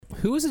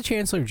Who was the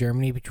Chancellor of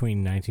Germany between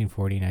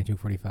 1940 and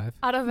 1945?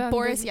 Otto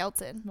Boris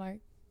Yeltsin. Mark.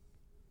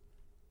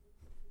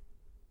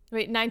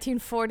 Wait,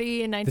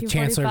 1940 and 1945. The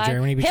Chancellor of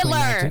Germany between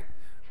Hitler.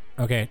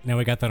 Okay, now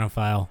we got that on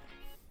file.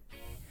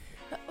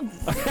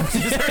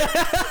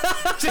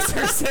 Just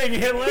her saying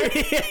Hitler.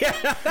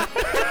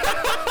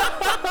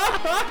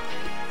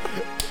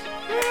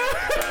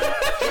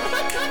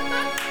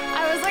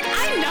 I was like,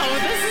 I know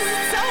this is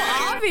so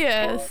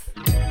obvious.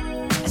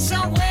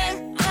 Somewhere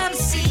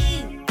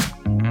unseen.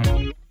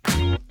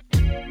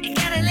 It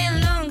got a little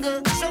longer,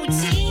 so it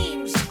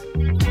seems.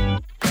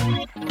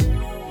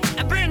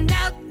 I burned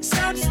out,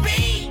 so to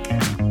speak.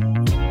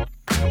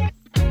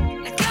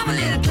 Now come a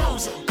little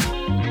closer.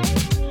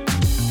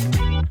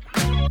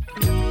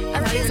 I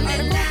read this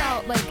article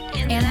about like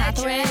Anne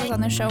Hathaway was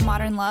on the show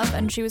Modern Love,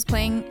 and she was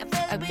playing,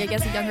 I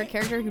guess, a younger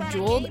character who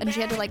jeweled, and she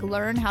had to like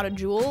learn how to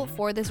jewel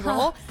for this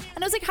role.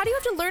 And I was like, how do you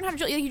have to learn how to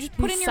jewel? You just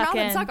put it in your mouth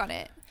and suck on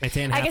it. It's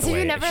Anne I guess if you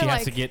Hathaway. never, She has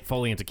like- to get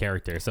fully into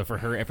character, so for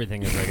her,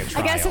 everything is like a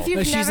trial. I guess if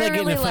you've She's never like in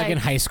really a fucking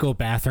high school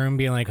bathroom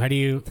being like, how do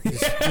you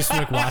just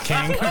like watching?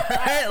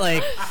 Right?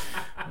 Like,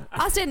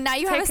 Austin, now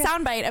you have a Take a-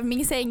 soundbite of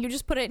me saying you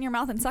just put it in your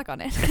mouth and suck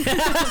on it.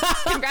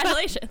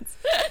 Congratulations.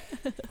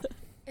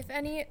 If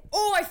any,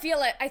 oh, I feel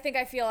it. I think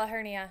I feel a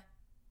hernia.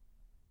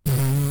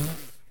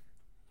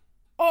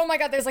 Oh my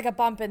god, there's like a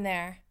bump in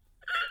there.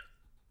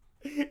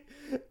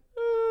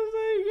 Oh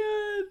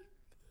my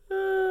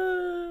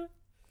god.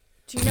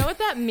 Do you know what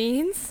that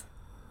means?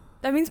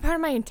 That means part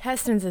of my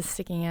intestines is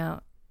sticking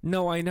out.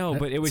 No, I know,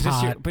 but it was It's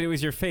just hot. but it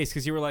was your face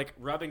because you were like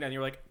rubbing down. You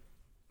were like,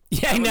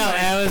 yeah, I know.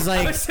 I was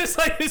like, it's just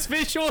like this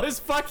visual is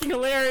fucking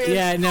hilarious.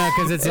 yeah, no,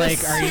 because it's like,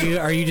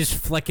 are you just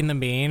flicking the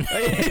bean?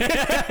 Sorry,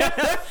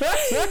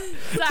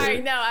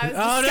 no, I was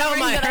Oh, no, discovering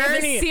my that I have a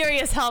hernia.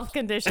 serious health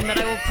condition that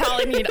I will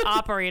probably need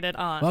operated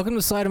on. Welcome to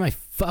the Slide of My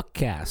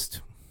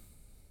Fuckcast.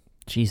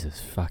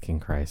 Jesus fucking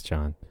Christ,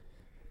 John.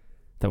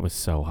 That was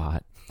so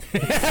hot.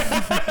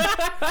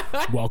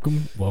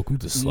 Welcome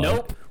to Slide.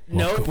 Nope.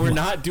 Nope, we're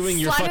not doing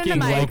your Slide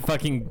into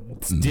fucking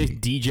my-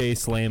 DJ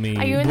slammy.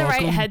 Are you in the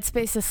right Welcome.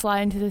 headspace to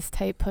slide into this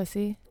tight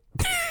pussy?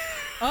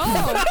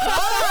 Oh,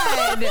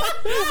 God.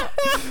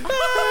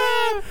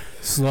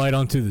 Slide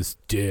onto this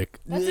dick.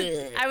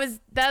 That was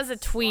a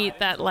tweet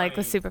that like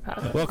was super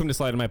powerful. Welcome to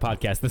Slide on My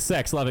Podcast, the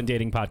sex, love, and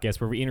dating podcast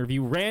where we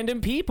interview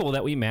random people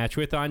that we match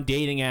with on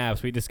dating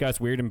apps. We discuss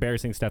weird,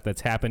 embarrassing stuff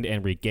that's happened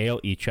and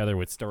regale each other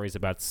with stories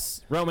about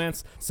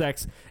romance,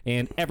 sex,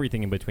 and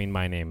everything in between.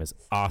 My name is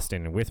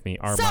Austin, and with me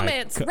are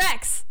Summits,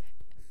 Rex,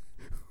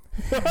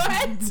 What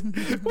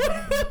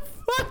the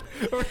fuck?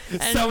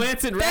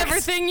 Summits and Rex.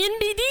 everything in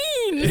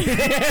between.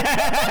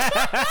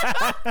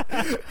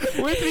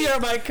 With me are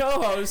my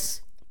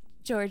co-hosts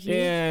Georgie.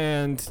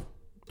 and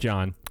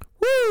John.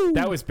 Woo!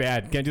 That was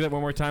bad. Can I do that one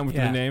more time with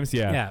the names?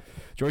 Yeah. Yeah.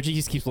 Georgie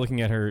just keeps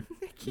looking at her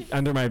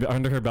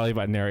under her belly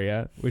button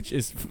area, which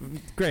is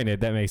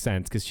granted that makes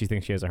sense because she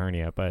thinks she has a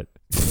hernia. But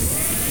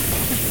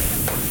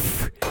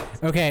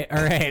Okay,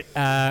 all right.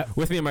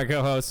 with me are my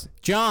co-hosts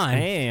John.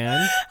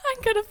 and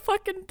I'm gonna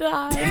fucking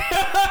die.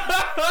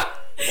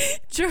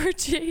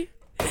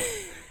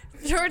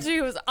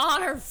 Georgie was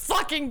on her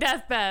fucking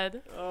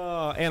deathbed. and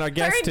our Her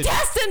guest today.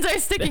 intestines are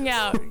sticking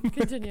out.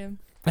 Continue.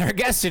 Our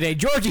guest today,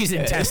 Georgie's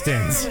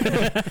intestines.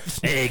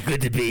 Hey, good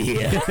to be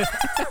here.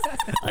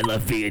 I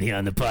love being here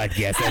on the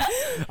podcast.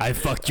 I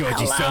fucked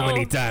Georgie so Hello.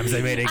 many times.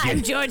 I made it I'm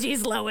get.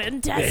 Georgie's low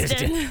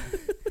intestine.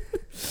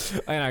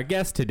 And our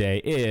guest today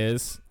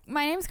is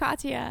My name's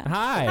Katya.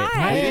 Hi.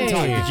 Hi. We didn't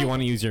talk. Hey. Did you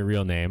want to use your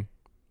real name?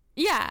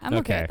 Yeah, I'm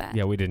okay with that.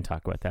 Yeah, we didn't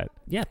talk about that.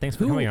 Yeah, thanks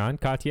for Who- coming on,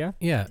 Katya.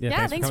 Yeah.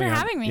 Yeah, thanks for coming on.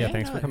 having me. Yeah,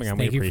 thanks for coming on.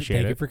 Thank We appreciate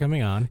Thank it. you for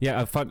coming on.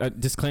 Yeah, a fun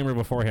disclaimer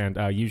beforehand.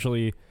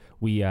 Usually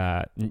we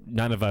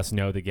none of us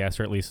know the guest,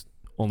 or at least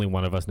only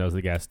one of us knows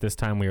the guest. This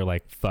time we were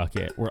like, fuck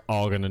it, we're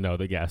all gonna know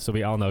the guest, so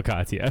we all know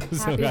Katya. So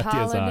Happy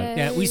Katya's on. holidays.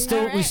 Yeah, we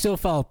still Alright.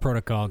 follow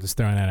protocol. Just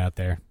throwing that out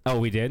there. Oh,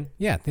 we did.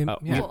 Yeah. Oh,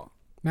 yeah. Cool.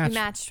 We Match.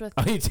 matched with.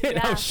 Oh, you did.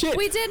 Yeah. Oh shit.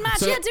 We did match.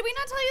 So- Yeah, did we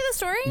not tell you the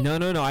story?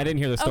 No, I didn't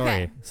hear the story.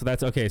 Okay. So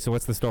that's okay. So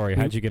what's the story?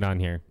 How'd you get on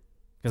here?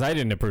 Because I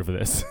didn't approve of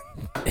this.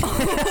 All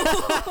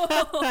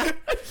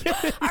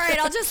right,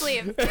 I'll just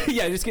leave.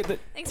 Yeah, just get the.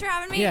 Thanks for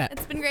having me. Yeah.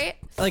 It's been great.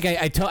 Like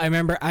I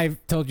remember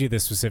I've told you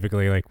this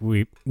specifically. Like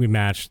we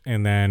matched,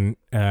 and then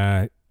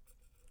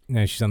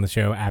she's on the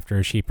show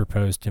after she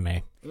proposed to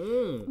me.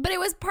 But it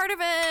was part of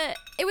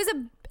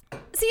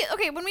see,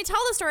 okay, when we tell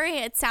the story,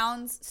 it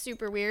sounds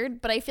super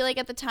weird, but I feel like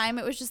at the time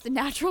it was just the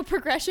natural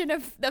progression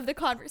of the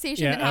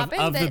conversation that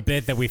happened. of the that,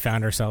 bit that we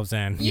found ourselves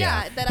in.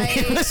 yeah, that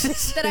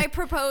I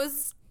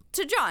proposed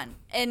to John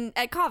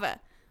at Kava.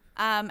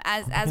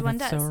 As one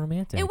does. So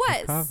romantic. It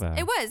was. Kava.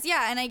 It was,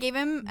 yeah. And I gave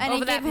him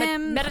Over that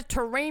him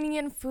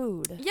Mediterranean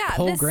food. yeah,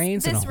 Whole this,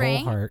 grains and this a whole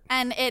ring, heart.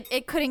 and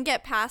it couldn't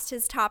get past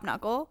his top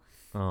knuckle.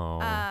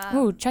 Oh.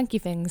 Ooh, chunky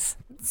things.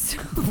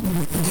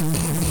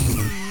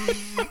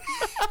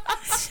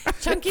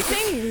 Chunky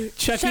things.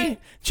 Chucky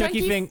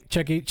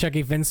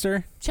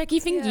Finster. Chucky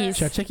fingies.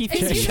 Chucky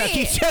Excuse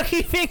me.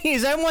 Chucky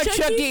Fingies. I want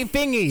Chucky- Chucky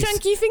Fingies.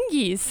 Chunky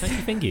fingies.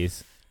 Chucky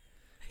fingies.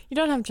 You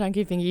don't have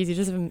chunky fingies. You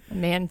just have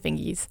man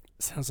fingies.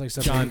 Sounds like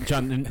something.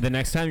 John, the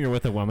next time you're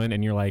with a woman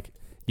and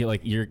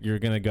you're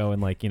gonna go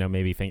and like,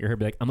 maybe finger her,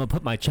 be like, I'm gonna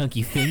put my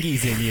chunky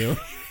fingies in you.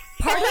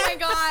 Oh my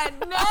god,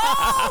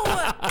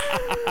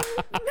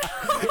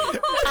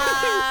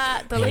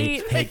 no!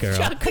 Delete. Hey, girl.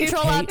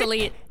 Control out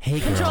delete. Hey,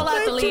 girl. Control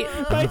out delete.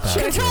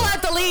 Control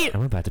out delete.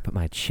 I'm about to put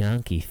my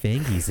chunky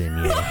fingies in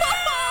you.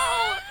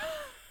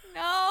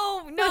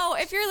 No.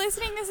 If you're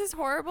listening, this is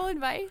horrible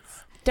advice.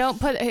 Don't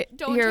put.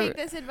 Don't take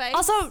this advice.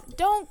 Also,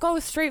 don't go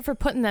straight for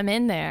putting them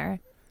in there.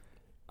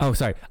 Oh,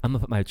 sorry. I'm gonna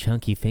put my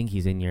chunky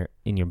fingies in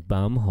your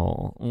bum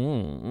hole.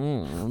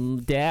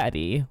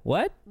 Daddy.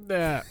 What?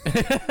 no.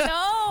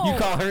 You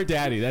call her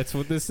daddy. That's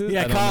what this is?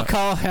 Yeah,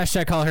 call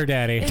her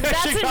daddy.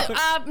 That's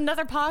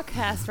another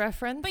podcast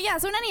reference. But yeah,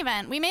 so in any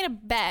event, we made a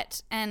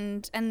bet,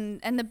 and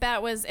the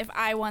bet was if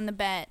I won the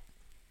bet,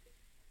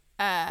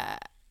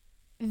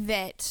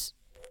 that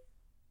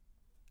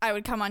I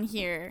would come on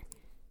here,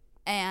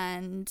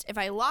 and if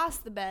I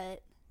lost the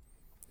bet,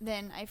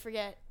 then I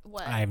forget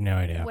what I have no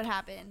idea. what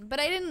happened. But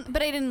I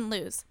didn't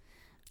lose.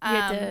 You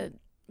had to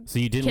So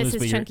you didn't kiss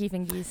lose, his but chunky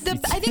fingies.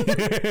 I think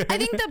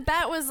the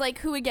bet was like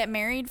who would get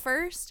married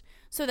first.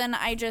 So then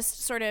I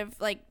just sort of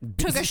like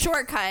took a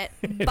shortcut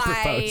by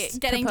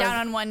Proposed. getting down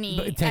on one knee.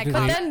 But at technically- But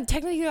coffee. then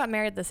technically you got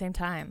married at the same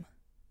time.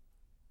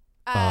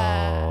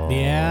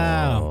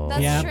 Yeah.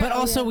 That's yeah. true. But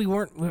also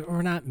Yeah.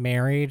 we're not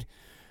married.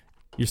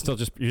 you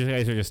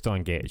guys are just still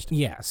engaged.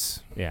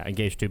 Yes. Yeah,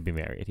 engaged to be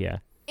married. Yeah.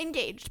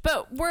 engaged,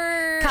 but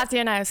we're Katya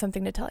and I have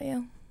something to tell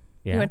you.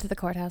 Yeah. We went to the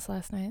courthouse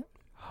last night.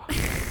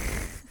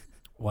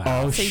 Wow.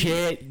 Oh So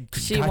shit!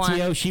 she Katio,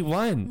 won. she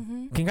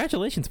won.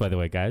 Congratulations, by the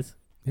way, guys.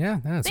 Yeah.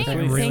 That's Thank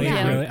I'm you. really,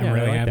 Thank you. really, I'm Yeah, I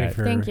really like happy that.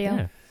 for. Thank you.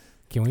 Yeah.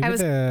 Can we? I do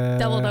was the,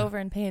 doubled over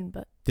in pain,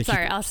 but Did she-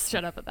 sorry, I'll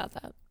shut up about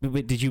that.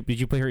 But did you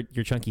put your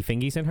chunky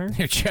fingies in her?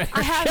 Your check.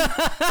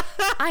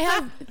 I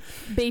have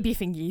baby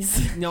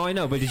fingies. No, I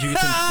know, but did you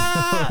get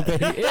some?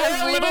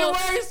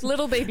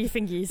 little baby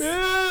fingies.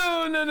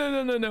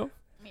 No.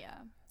 yeah.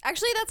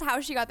 Actually, that's how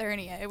she got the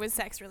hernia. It was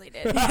sex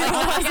related. It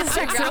was a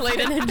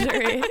sex-related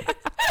injury.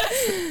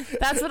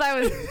 That's what I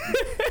was.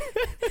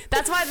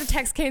 That's why the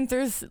text came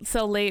through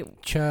so late.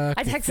 Chuck.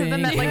 I texted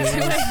them at like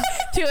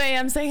 2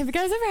 a.m. saying, "Have you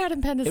guys ever had It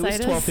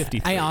appendicitis?" was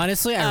 12:53. I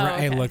honestly,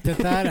 I okay. looked at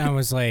that and I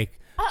was like,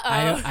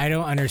 Uh-oh. I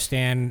don't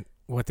understand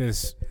what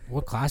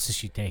class is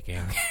she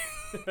taking?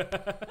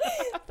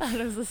 That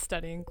was a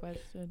studying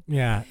question.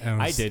 Yeah.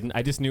 I didn't.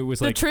 I just knew it was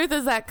The like truth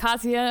is that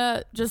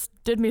Katya just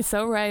did me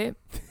so right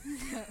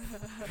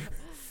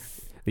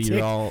that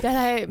you're all.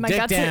 that my Dick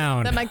guts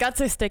down. that my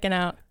guts are sticking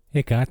out.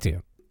 It got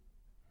to.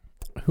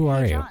 Who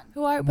are you?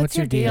 John. What's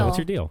your deal? What's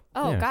your deal?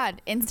 Oh Yeah.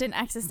 God, instant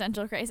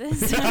existential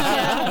crisis.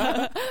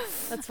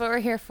 That's what we're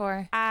here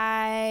for.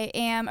 I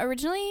am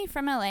originally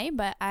from LA,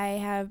 but I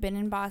have been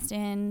in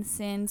Boston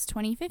since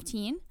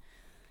 2015.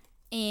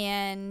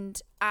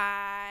 And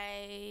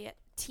I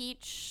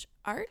teach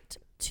art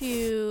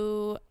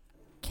to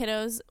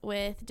kiddos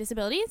with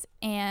disabilities.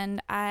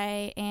 And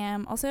I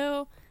am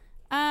also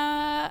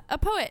a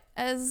poet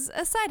as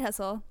a side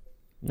hustle.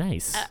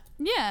 Nice.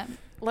 Yeah.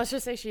 Let's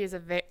just say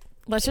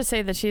let's just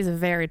say that she's a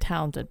very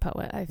talented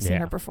poet. I've seen Yeah.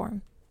 her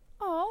perform.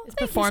 Oh, Is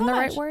thank perform you so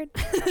the much. right word?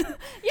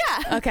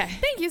 Yeah. Okay.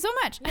 Thank you so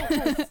much.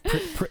 What's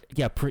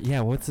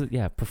it?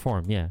 Yeah,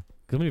 perform. Yeah.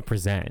 Let me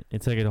present.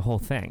 It's like a whole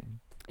thing.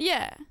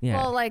 Yeah. Yeah.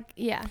 Well, like,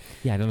 yeah.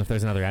 Yeah, I don't know if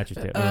there's another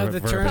adjective. The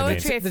term,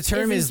 Poetry the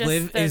term isn't is just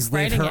live the live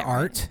writing her it, right?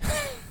 art.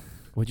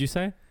 What'd you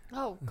say?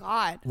 Oh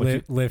God.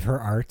 Live her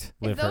art.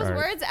 Live If her those art.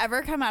 words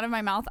ever come out of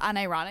my mouth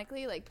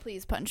unironically, like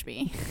please punch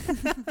me.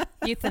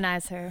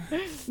 Euthanize her.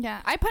 Yeah,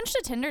 I punched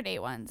a Tinder date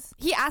once.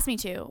 He asked me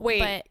to.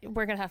 Wait,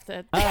 we're gonna have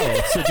to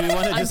Oh, so do you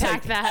want to just unpack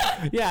like?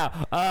 that.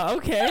 Yeah.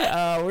 Okay.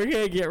 We're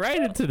gonna get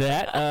right into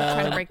that.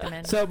 Try to break them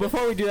in. So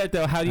before we do that,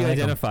 though, how do you I like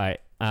 'em. identify?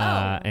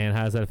 And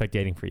how does that affect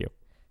dating for you?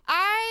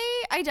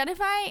 I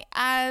identify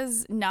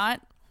as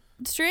not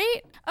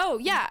straight. Oh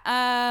yeah.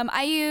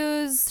 I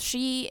use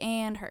she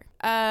and her.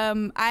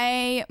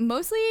 I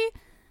mostly,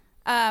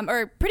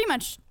 or pretty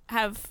much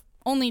have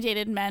only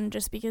dated men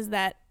just because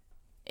that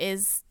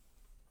is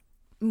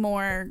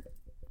more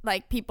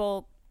like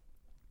people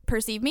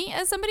perceive me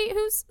as somebody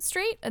who's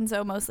straight, and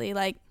so mostly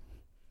like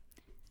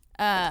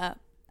the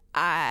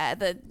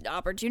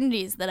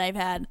opportunities that I've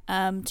had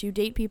to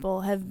date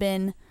people have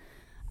been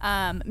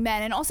men.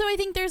 And also I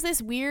think there's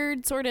this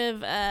weird sort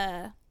of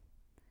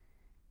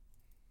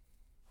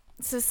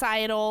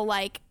societal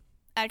like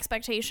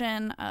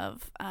expectation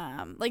of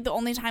like the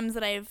only times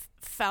that I've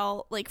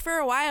felt like for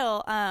a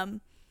while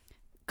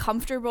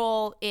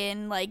comfortable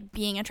in like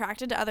being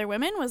attracted to other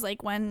women was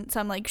like when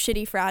some like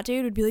shitty frat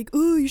dude would be like,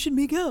 oh, you should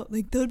make out,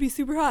 like that would be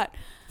super hot.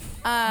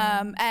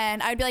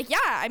 And I'd be like, yeah,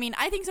 I mean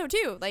I think so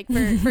too, like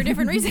for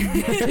different reasons.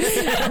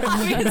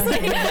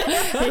 Obviously.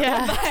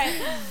 Yeah.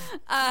 But,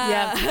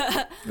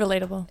 Yeah.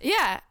 Relatable.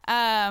 yeah.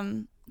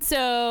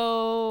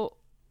 So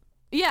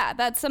yeah,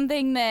 that's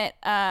something that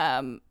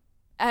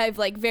I've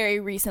like very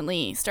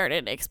recently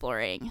started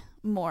exploring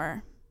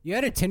more You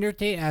had a Tinder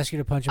date ask you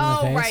to punch him in the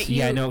Oh, face? right.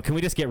 Yeah, no. Can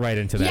we just get right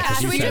into that? Yeah, 'Cause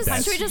should you we said just-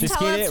 that. should we just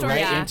tell get that it story? right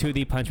Yeah. into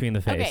the punch me in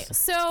the face. Okay,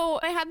 so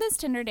I had this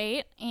Tinder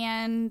date,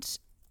 and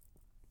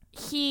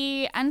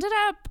he ended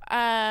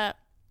up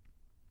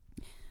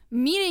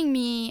meeting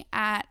me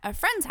at a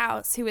friend's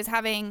house who was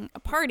having a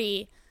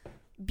party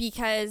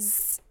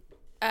because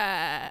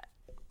I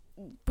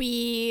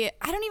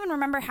don't even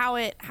remember how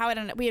it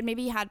ended up. We had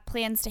maybe had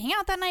plans to hang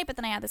out that night, but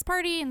then I had this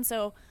party, and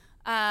so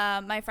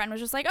my friend was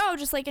just like, oh,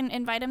 just like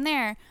invite him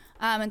there.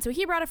 And so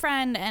he brought a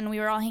friend, and we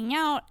were all hanging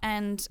out,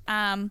 and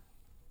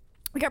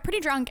we got pretty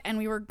drunk, and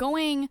we were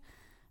going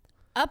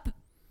up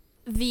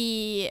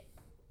the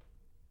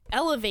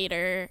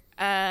elevator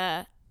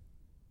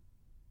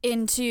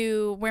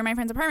into where my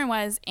friend's apartment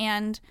was,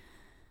 and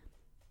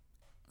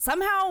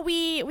somehow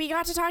we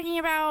got to talking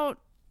about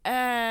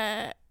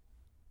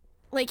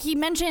like he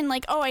mentioned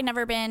like, oh, I'd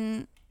never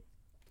been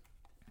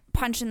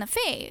punched in the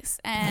face,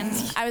 and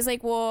I was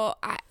like, well,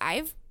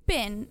 I've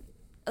been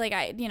like,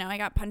 I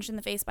got punched in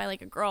the face by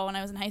like a girl when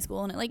I was in high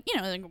school, and it like,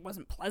 like, it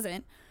wasn't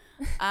pleasant.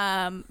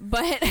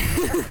 But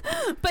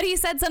he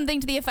said something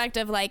to the effect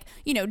of like,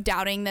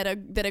 doubting that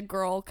a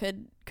girl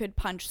could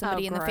punch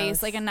somebody in the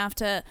face like enough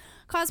to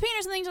cause pain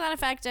or something to that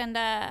effect. And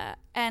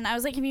I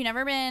was like, have you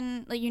never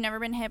been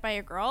hit by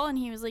a girl? And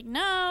he was like,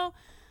 no.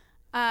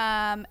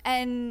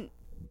 And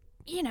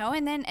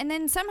and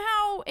then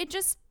somehow it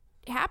just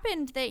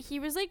happened that he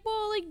was like,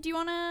 well, like, do you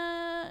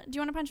wanna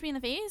punch me in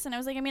the face? And I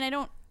was like, I mean, I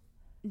don't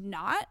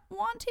not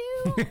want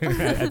to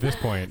At this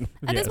point.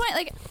 at this point,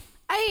 like,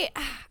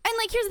 and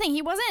like, here's the thing,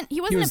 he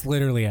was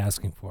literally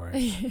asking for it.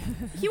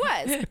 he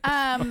was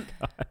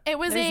it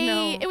was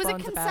it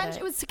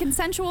was a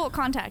consensual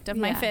contact of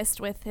my fist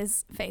with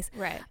his face,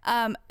 Right.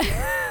 and he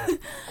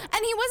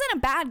wasn't a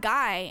bad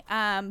guy,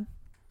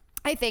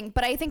 I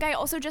think I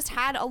also just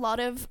had a lot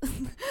of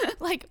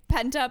like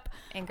pent up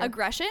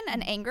aggression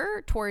and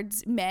anger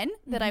towards men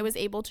that I was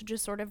able to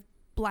just sort of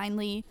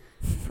blindly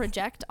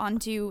project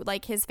onto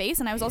like his face.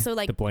 And I was also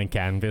like the blank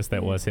canvas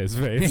that was his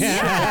face.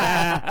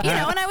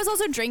 yeah, and I was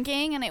also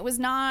drinking, and it was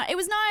not a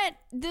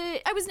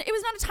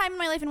time in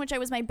my life in which I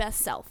was my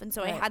best self, and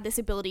so I had this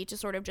ability to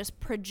sort of just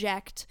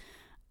project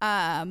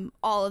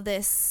all of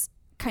this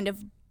kind of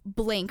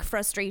blank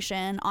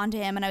frustration onto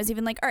him. And I was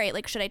even like, all right,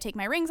 like, should I take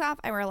my rings off?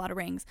 I wear a lot of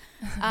rings.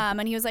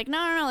 And he was like, no,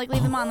 like,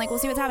 leave them on, like, we'll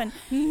see what's happening.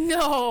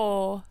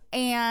 No.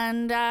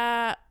 And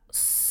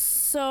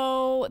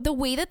so the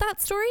way that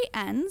story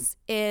ends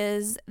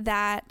is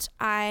that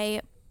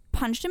I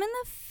punched him in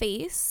the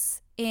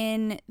face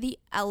in the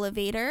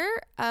elevator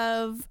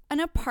of an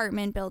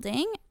apartment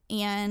building,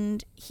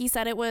 and he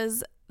said it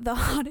was the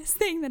hottest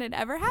thing that had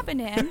ever happened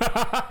to him.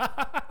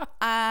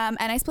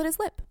 And I split his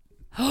lip.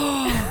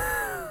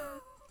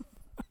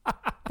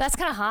 That's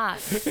kind of hot.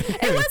 It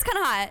was kind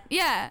of hot.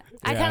 Yeah.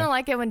 I kind of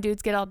like it when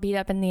dudes get all beat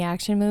up in the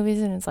action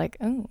movies, and it's like,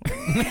 oh.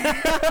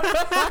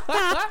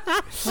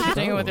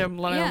 Doing with your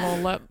bloody little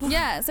lip.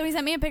 Yeah. So he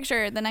sent me a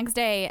picture the next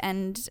day,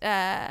 and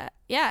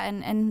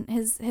and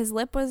his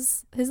lip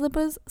was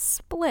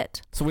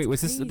split. So wait,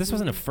 this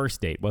wasn't a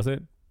first date, was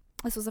it?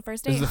 This was the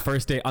first date. This was the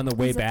first date on the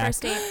way This was the back.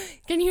 first date.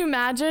 Can you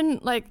imagine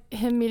like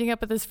him meeting up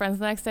with his friends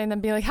the next day and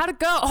then being like, how'd it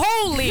go?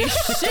 Holy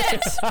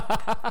shit.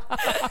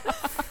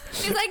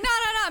 He's like,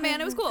 no, man,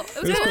 it was cool. It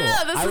was It was cool.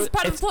 cool. No, this is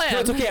part of the plan. No,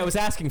 it's okay. I was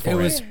asking for It it.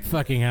 was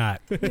fucking hot.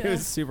 It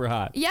was super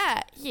hot.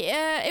 Yeah,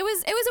 it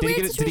was a weird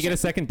situation. Did he get a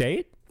second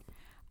date?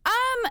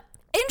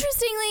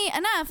 Interestingly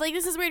enough, like,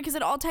 this is weird because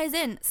it all ties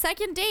in.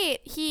 Second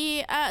date, he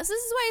so this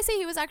is why I say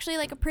he was actually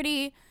like a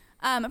pretty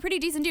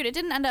decent dude. It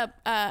didn't end up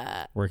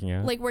Working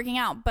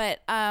out. but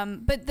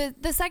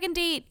the second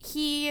date,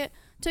 he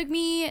took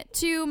me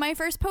to my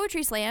first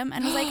poetry slam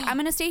and was like, I'm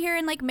gonna stay here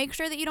and like make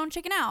sure that you don't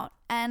chicken out.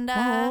 And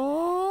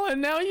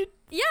and now you.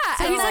 yeah,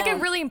 So and he's like then-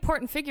 a really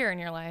important figure in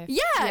your life.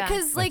 yeah,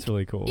 because like, That's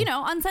really cool.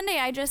 on Sunday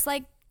I just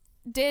like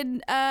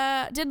did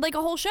like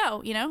a whole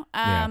show,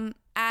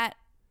 at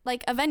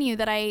like a venue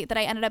that I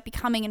ended up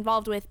becoming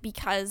involved with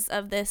because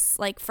of this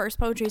like first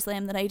poetry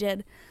slam that I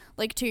did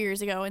like 2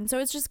 years ago. And so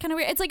it's just kind of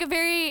weird.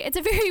 It's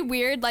a very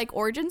weird like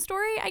origin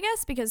story, I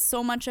guess, because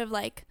so much of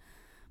like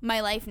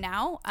my life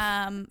now,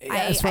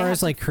 As far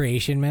as like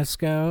creation myths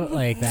go,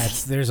 like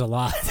there's a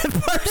lot. there's a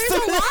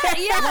lot,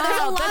 yeah,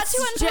 there's a lot That's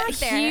to unpack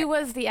there. He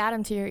was the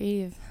Adam to your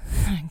Eve.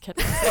 I'm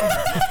kidding.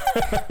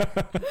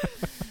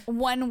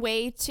 One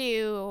way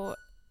to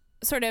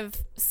sort of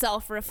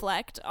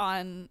self-reflect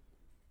on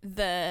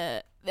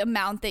the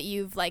amount that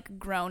you've like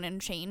grown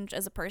and changed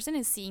as a person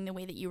is seeing the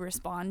way that you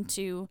respond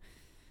to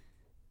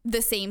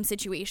the same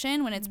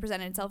situation when it's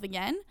presented itself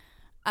again.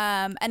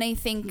 And I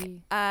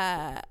think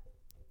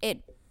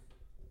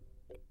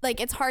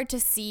it's hard to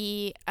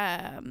see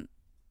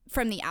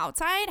from the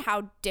outside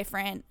how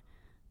different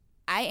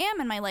I am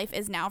and my life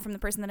is now from the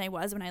person that I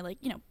was when I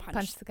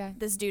punched the guy.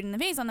 this dude in the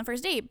face on the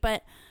first date.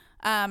 But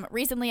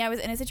recently I was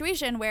in a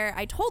situation where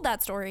I told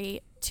that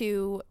story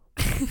to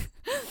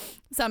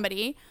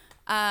somebody,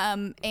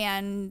 and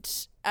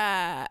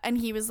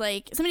he was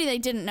like, somebody that I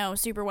didn't know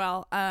super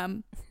well,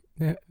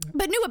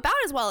 but knew about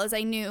as well as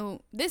I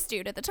knew this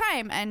dude at the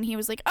time. And he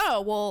was like,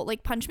 oh, well,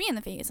 like punch me in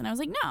the face. And I was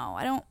like, no,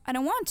 I don't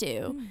want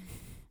to.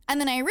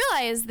 And then I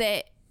realized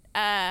that,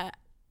 that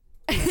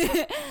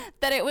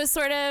it was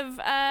sort of,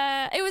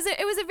 it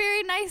was a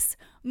very nice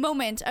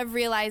moment of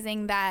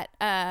realizing that,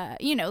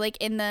 like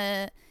in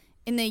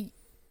the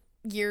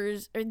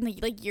years or in the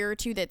like year or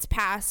two that's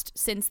passed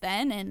since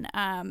then,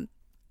 and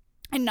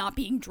not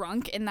being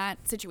drunk in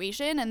that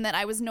situation, and that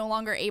I was no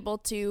longer able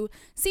to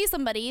see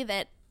somebody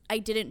that I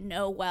didn't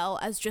know well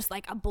as just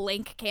like a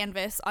blank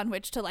canvas on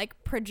which to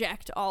like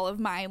project all of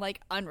my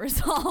like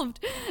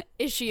unresolved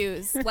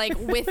issues like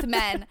with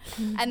men,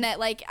 and that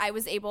like I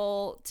was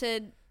able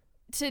to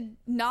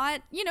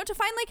not, to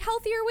find like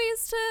healthier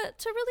ways to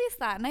release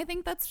that. And I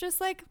think that's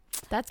just like,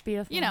 That's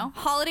beautiful.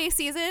 Holiday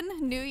season,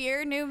 new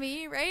year, new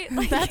me, right?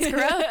 Like, That's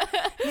gross.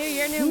 New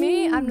year, new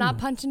me. I'm not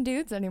punching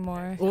dudes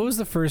anymore. What was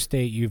the first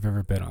date you've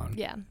ever been on?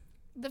 Yeah.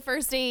 the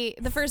first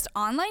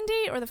online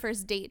date or the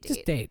first date?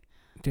 Just date.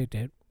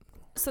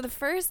 So the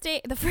first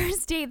date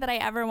that I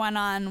ever went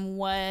on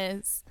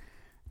was,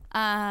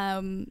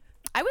 I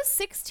was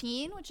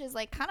 16, which is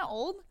like kind of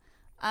old.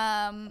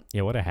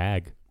 Yeah, what a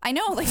hag. I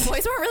know, like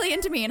boys weren't really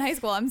into me in high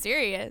school. I'm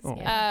serious.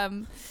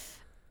 Oh.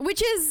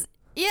 Which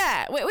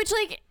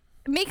like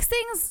makes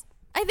things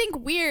I think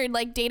weird,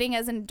 like dating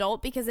as an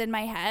adult, because in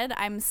my head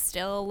I'm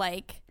still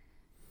like,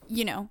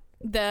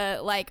 the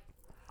like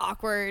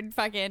awkward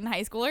fucking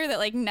high schooler that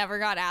like never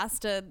got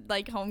asked to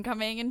like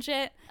homecoming and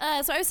shit.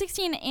 So I was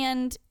 16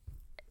 and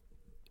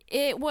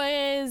it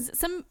was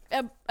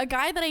a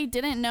guy that I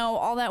didn't know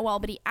all that well,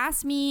 but he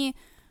asked me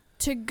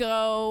to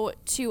go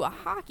to a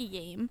hockey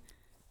game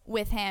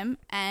with him,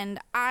 and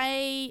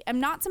I am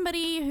not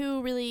somebody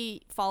who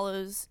really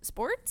follows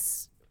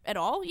sports at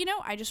all.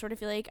 I just sort of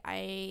feel like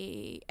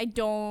I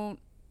don't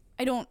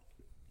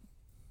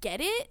get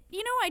it.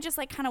 I just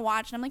like kind of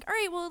watch and I'm like, all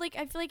right, well, like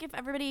I feel like if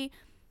everybody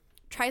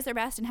tries their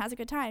best and has a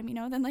good time,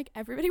 then like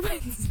everybody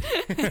wins.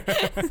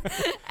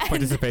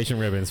 Participation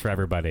ribbons for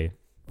everybody.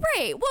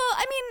 Right. Well,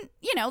 I mean,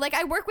 like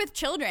I work with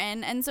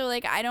children, and so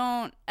like I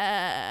don't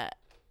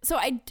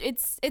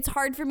it's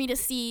hard for me to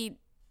see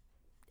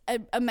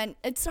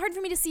it's hard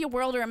for me to see a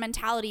world or a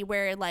mentality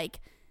where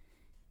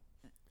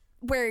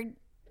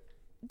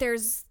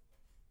there's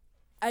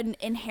an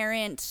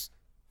inherent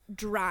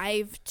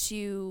drive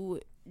to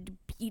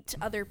beat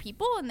other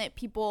people, and that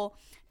people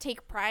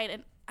take pride.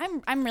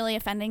 And I'm really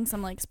offending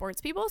some like sports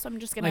people, so I'm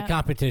just gonna like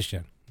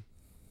competition.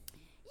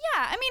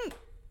 Yeah, I mean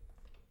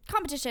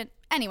competition.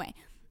 Anyway,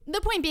 the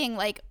point being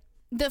like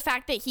the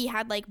fact that he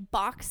had like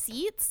box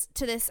seats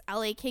to this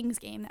LA Kings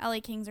game. The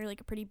LA Kings are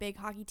like a pretty big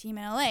hockey team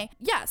in LA.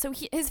 Yeah, so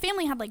his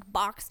family had like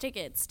box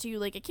tickets to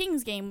like a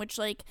Kings game, which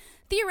like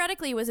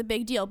theoretically was a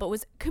big deal, but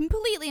was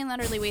completely and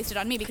utterly wasted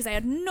on me because I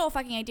had no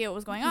fucking idea what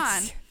was going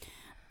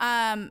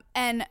on.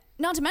 And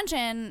not to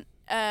mention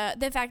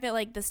the fact that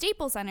like the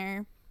Staples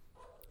Center,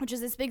 which is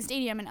this big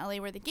stadium in LA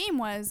where the game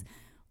was,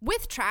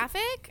 with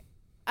traffic,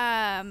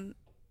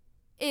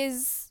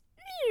 is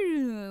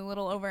a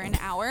little over an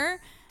hour.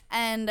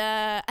 And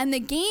the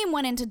game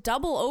went into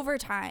double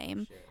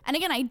overtime. And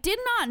again, I did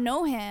not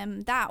know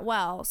him that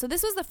well. So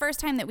this was the first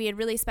time that we had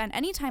really spent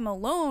any time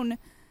alone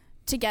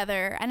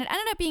together. And it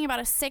ended up being about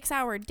a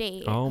 6-hour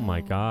date. Oh my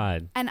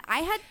God. And I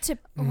had to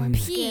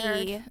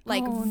pee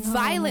like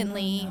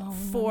violently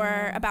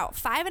for about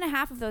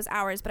 5.5 of those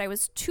hours. But I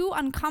was too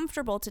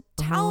uncomfortable to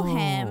tell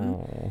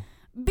him.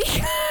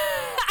 Because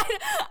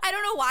I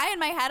don't know why in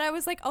my head I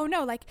was like, oh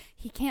no, like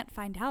he can't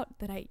find out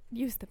that I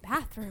used the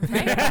bathroom,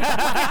 right?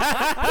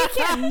 He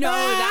can't know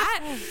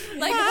that.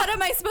 Like, what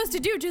am I supposed to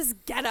do?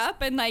 Just get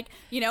up and like,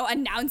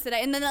 announce it.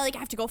 And then I like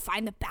have to go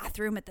find the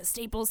bathroom at the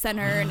Staples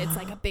Center, and it's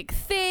like a big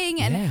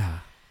thing. And Yeah.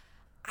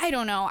 I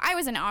don't know. I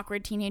was an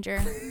awkward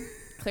teenager,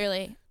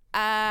 clearly.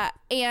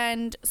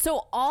 And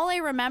so all I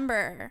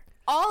remember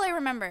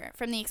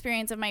from the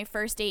experience of my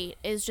first date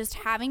is just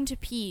having to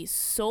pee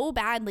so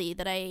badly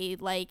that I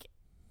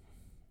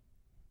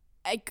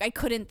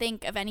couldn't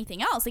think of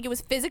anything else. Like, it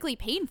was physically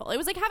painful. It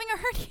was like having a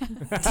hernia.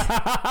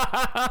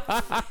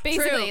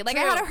 Basically. I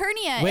had a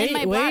hernia in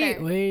my bladder.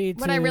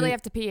 When I really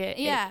have to pee,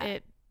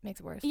 it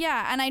makes it worse.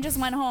 Yeah, and I just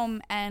went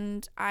home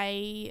and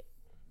I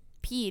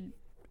peed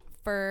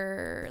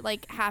for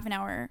like half an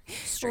hour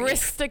straight.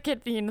 Risk the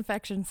kidney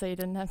infection, so you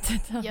didn't have to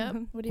tell Yep.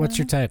 him. What's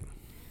your type?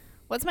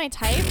 What's my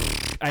type?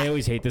 I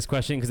always hate this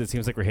question because it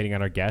seems like we're hitting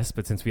on our guests,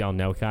 but since we all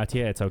know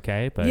Katya, it's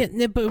okay. But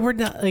But we're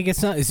not like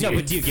it's not. no,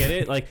 but do you get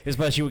it? Like,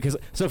 especially because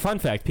fun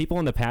fact: people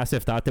in the past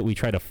have thought that we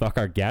try to fuck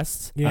our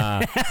guests.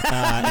 Yeah.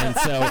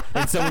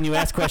 And so when you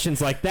ask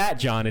questions like that,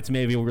 John, it's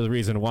maybe the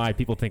reason why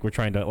people think we're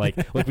trying to like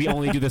we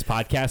only do this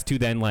podcast to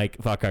then like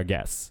fuck our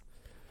guests.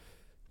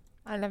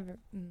 I never.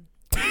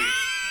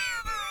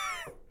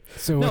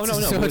 So No, what's, no,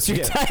 no. So what's your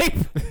Yeah. type?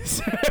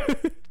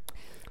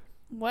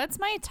 What's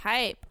my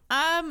type?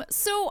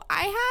 So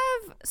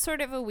I have sort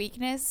of a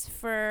weakness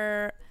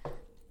for,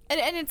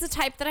 and it's a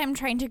type that I'm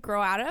trying to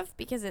grow out of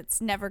because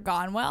it's never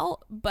gone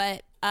well,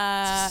 but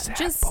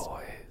just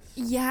boys.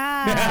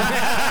 yeah.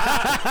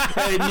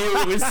 I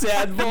knew it was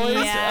sad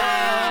boys.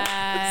 Yeah.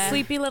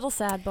 Sleepy little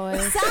sad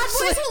boys. Sad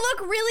boys who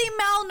look really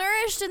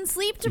malnourished and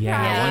sleep deprived.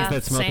 Yeah, ones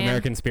that smoke same.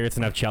 American Spirits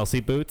and have Chelsea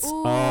boots.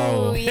 Ooh,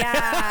 Oh, yeah.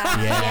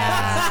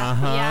 Yeah.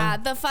 Uh-huh. Yeah,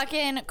 the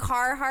fucking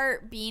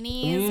Carhartt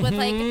beanies with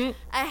like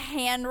a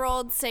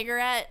hand-rolled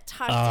cigarette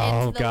tucked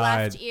Oh, into the God.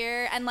 left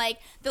ear and like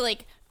the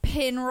like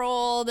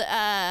pin-rolled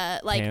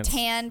like Pants.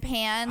 tan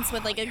pants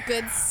with like a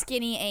good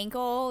skinny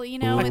ankle, you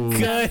know, and Ooh,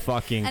 some,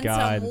 fucking and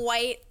God. some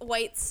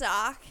white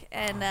sock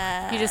and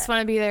You just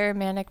want to be their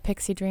manic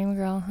pixie dream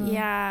girl, huh?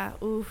 yeah,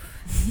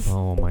 oof.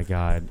 Oh my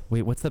God.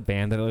 Wait, what's the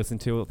band that I listen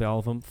to with all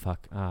of them?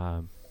 Fuck.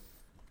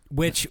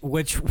 Which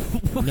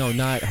No,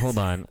 not. Hold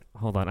on.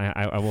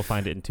 I will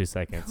find it in 2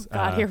 seconds.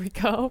 God, here we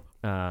go.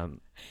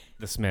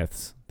 The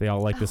Smiths. They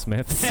all like the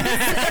Smiths. It took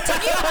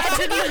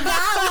you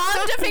that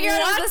long to figure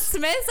out it was the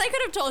Smiths? I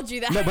could have told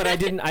you that. No, but I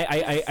didn't.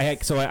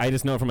 So I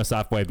just know from a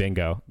Softboy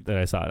bingo that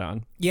I saw it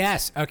on.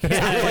 Yes. Okay.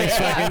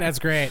 That's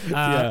great.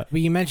 Yeah. But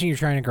you mentioned you're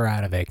trying to grow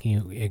out of it. Can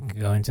you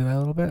go into that a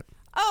little bit?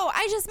 Oh,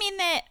 I just mean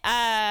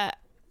that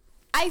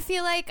I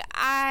feel like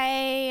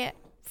I,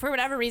 for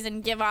whatever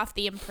reason, give off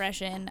the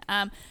impression.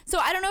 So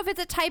I don't know if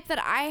it's a type that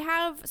I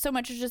have so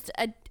much as just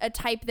a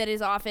type that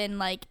is often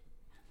like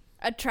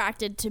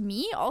attracted to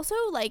me also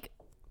like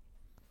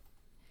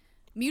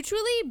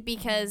mutually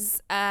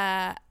because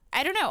I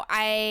don't know.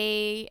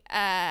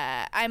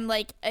 I'm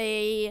like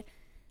a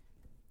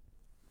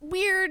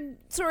weird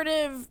sort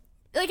of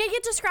like I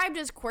get described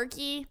as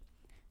quirky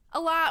a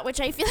lot, which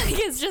I feel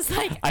like is just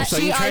like I saw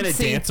you trying to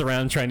dance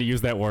around trying to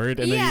use that word,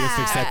 and then you just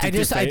Yeah. accepted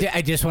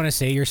I just want to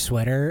say your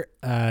sweater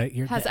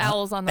Has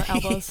owls on the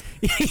elbows.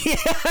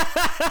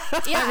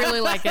 yeah. I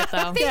really like it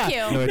though. Thank you.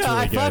 No, it's No,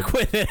 really I good. fuck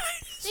with it.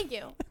 Thank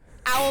you.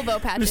 Owl bow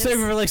patches. Just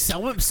for like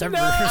some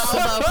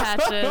Elbow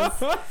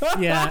patches.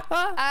 yeah.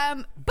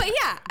 But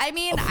yeah, I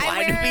mean, I Why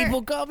wear do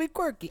people call me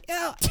quirky?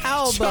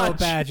 Elbow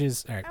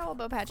patches. All right. owl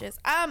bow patches.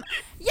 Yeah,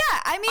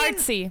 I mean,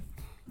 Artsy.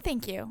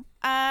 thank you.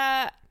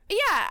 Yeah,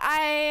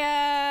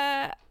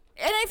 I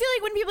and I feel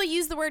like when people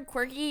use the word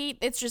quirky,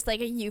 it's just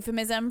like a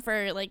euphemism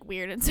for like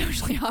weird and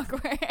socially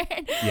awkward.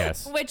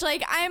 Yes. Which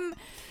like I'm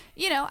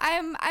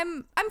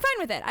fine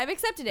with it. I've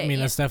accepted it. I mean,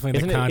 that's definitely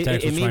the Isn't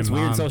context it with means my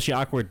weird, mom. socially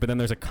awkward, but then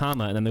there's a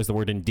comma, and then there's the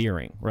word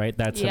endearing, right?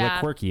 That's Yeah. what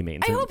quirky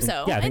means. I And- hope and-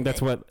 so. Yeah, I think And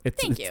that's what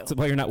it's. thank it's you.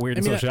 why you're not weird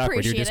and I mean, socially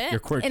awkward. You're appreciate just it. you're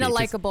quirky. In a Just-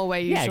 likable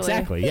way, usually. Yeah,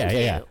 exactly. Yeah, Thank yeah,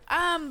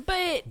 yeah. you.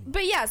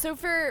 But yeah, so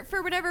for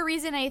whatever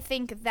reason, I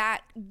think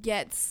that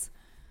gets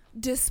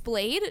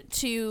displayed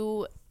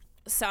to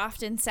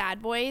soft and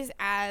sad boys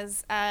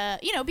as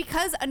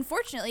because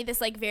unfortunately this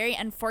like very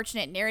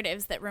unfortunate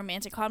narratives that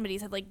romantic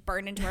comedies have like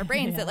burned into our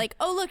brains that like,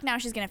 oh look, now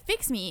she's gonna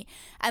fix me,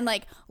 and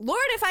like, Lord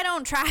if I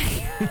don't try.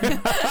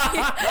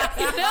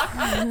 You know?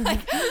 Like,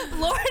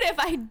 Lord if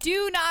I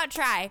do not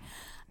try.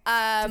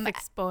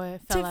 Fix boy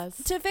fellas.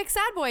 To fix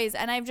sad boys,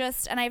 and I've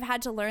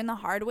had to learn the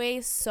hard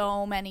way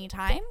so many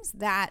times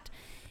that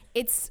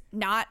it's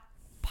not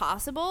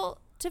possible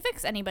to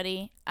fix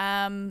anybody.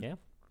 Yeah.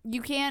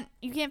 You can't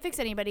fix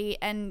anybody,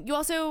 and you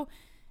also,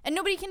 and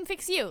nobody can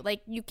fix you.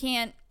 Like you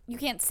can't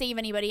save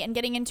anybody, and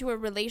getting into a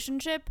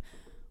relationship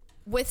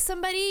with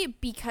somebody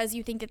because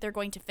you think that they're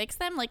going to fix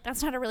them, like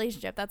that's not a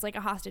relationship. That's like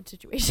a hostage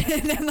situation.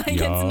 And like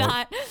Yo. it's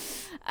not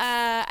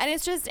and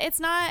it's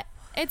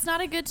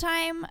not a good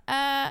time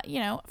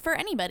for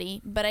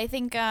anybody. But I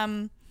think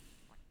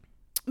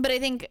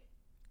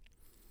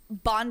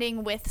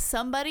bonding with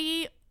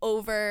somebody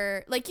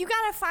over, like, you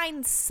gotta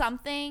find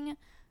something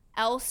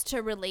else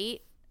to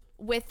relate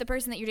with the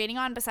person that you're dating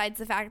on besides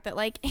the fact that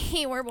like,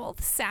 hey, we're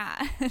both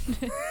sad.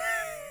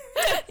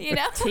 You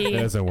know? It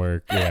doesn't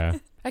work. Yeah.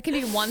 That can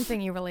be one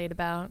thing you relate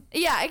about.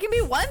 Yeah, it can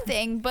be one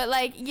thing, but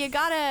like you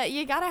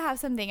gotta have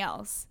something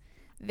else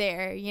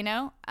there, you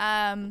know?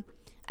 And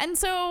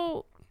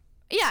so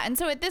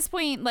at this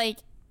point, like,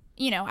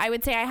 I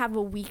would say I have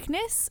a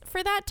weakness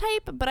for that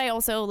type, but I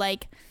also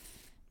like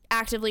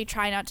actively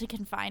try not to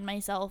confine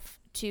myself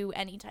to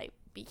any type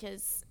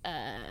because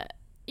I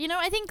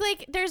think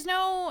like there's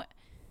no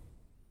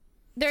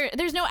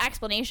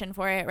explanation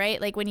for it,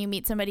 right? Like when you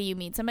meet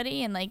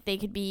somebody, and like they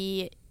could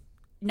be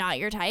not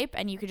your type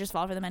and you could just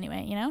fall for them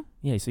anyway, you know?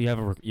 Yeah. So you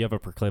have a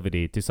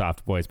proclivity to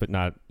soft boys, but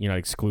not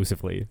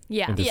exclusively.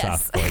 Yeah. Into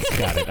Yes. soft boys.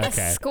 Got it.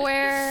 Okay.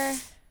 Square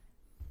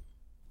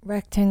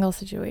rectangle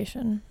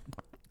situation.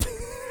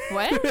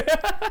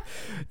 What?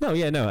 No.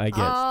 Yeah. No. I get.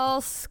 All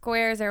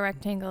squares are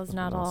rectangles,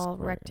 not all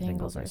square-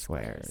 rectangles are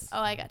squares. Oh,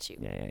 I got you.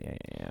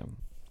 Yeah.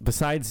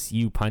 Besides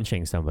you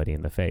punching somebody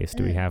in the face,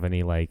 do we have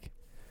any like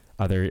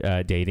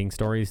other dating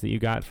stories that you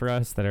got for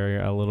us that are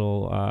a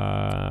little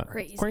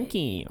Crazy.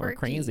 quirky or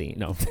crazy?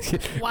 No,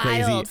 Wild,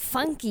 crazy,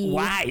 funky,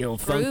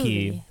 wild,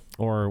 funky, groovy.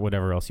 or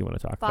whatever else you want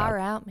to talk Far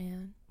about. out,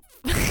 man.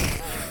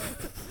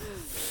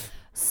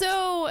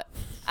 So,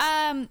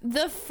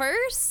 the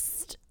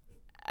first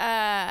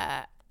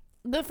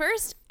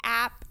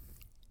app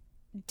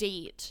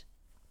date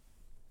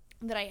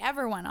that I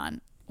ever went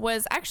on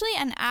was actually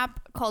an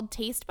app called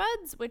Taste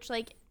Buds, which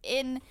like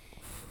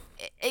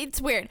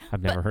it's weird.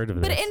 I've never heard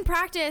of But this. in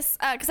practice,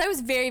 because I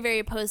was very, very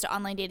opposed to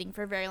online dating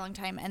for a very long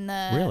time, and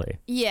Really?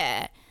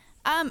 yeah.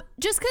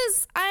 Just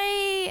because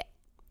I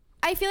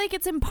feel like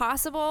it's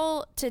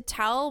impossible to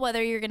tell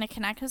whether you're going to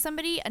connect with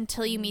somebody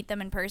until you meet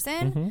them in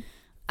person.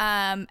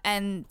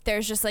 And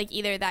there's just like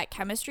either that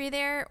chemistry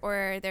there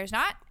or there's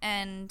not.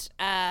 And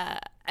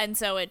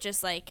so it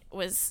just like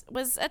was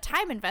a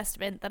time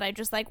investment that I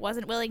just like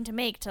wasn't willing to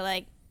make to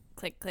like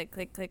click.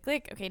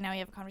 Okay, now we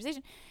have a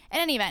conversation. In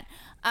any event,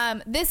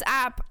 this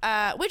app,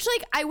 which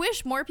like I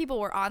wish more people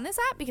were on this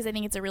app because I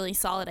think it's a really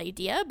solid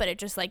idea, but it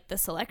just like the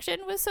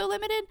selection was so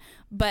limited.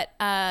 But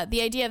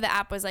the idea of the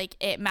app was like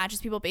it matches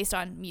people based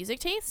on music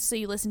tastes. So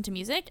you listen to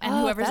music and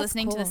whoever's that's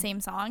listening to the cool. same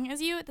song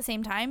as you at the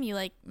same time, you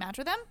like match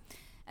with them.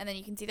 And then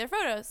you can see their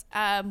photos,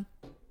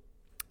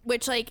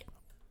 which like,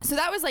 so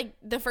that was like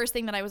the first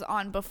thing that I was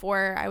on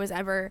before I was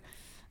ever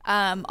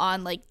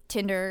on like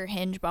Tinder,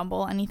 Hinge,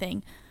 Bumble,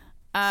 anything.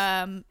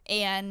 And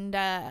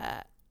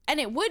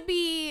it would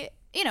be,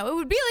 you know, it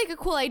would be like a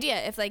cool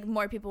idea if like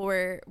more people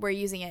were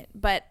using it.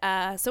 But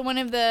so one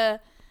of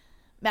the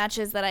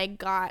matches that I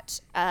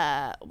got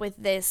with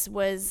this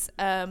was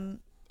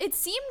it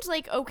seemed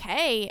like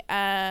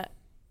okay.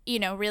 You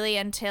know, really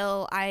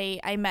until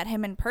I met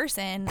him in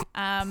person.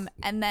 And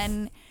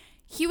then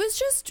he was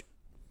just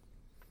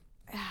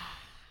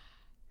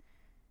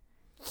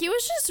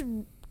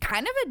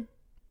kind of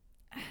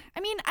I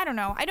mean, I don't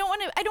know. I don't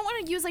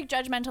want to use like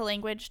judgmental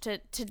language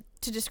to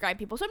describe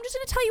people. So I'm just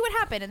going to tell you what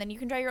happened and then you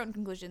can draw your own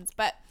conclusions.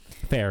 But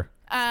Fair.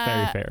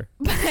 Very fair.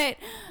 But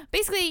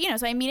basically, you know,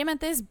 so I meet him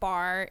at this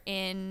bar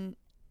in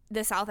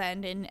the South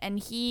End and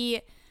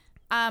he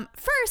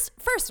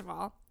first of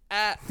all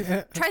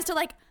tries to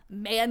like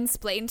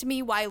mansplain to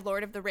me why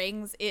Lord of the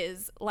Rings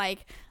is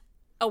like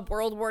a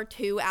World War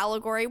II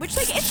allegory, which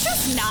like it's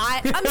just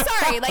not. I'm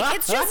sorry, like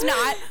it's just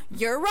not.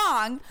 You're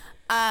wrong.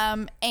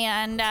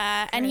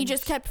 And he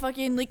just kept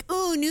fucking like,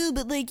 oh no,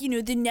 but like, you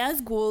know, the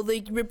Nazgul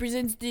like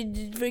represents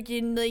the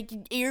fucking like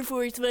Air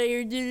Force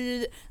fire.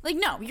 Like,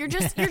 no, you're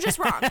just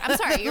wrong. I'm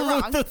sorry, you're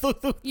wrong.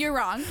 You're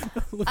wrong.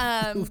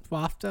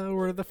 Luftwaffe,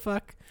 or the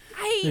fuck?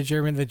 The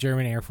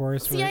German Air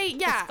Force. See,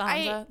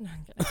 Lufthansa.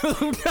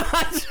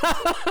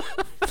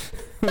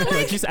 No, I'm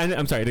kidding.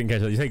 I'm sorry, I didn't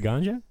catch that. You say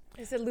ganja?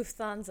 I said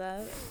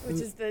Lufthansa,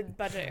 which is the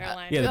budget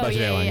airline. Yeah, the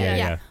budget airline.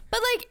 Yeah. But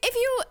like,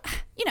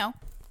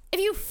 if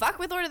you fuck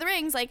with Lord of the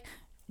Rings, like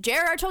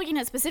J.R.R. Tolkien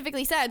has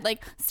specifically said,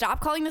 like, stop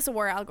calling this a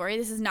war allegory.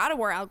 This is not a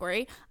war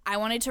allegory. I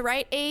wanted to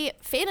write a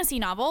fantasy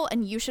novel,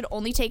 and you should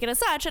only take it as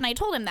such. And I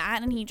told him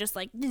that, and he just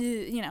like,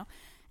 you know.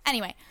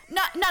 Anyway,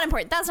 not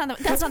important. That's not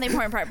the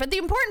important part. But the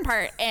important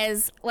part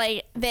is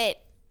like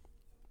that.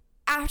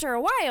 After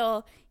a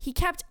while, he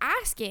kept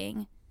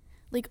asking,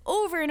 like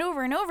over and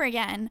over and over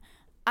again,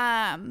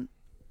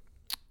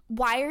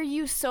 why are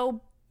you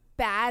so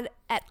bad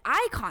at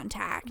eye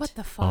contact? What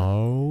the fuck?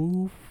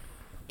 Oh.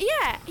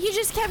 Yeah, he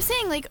just kept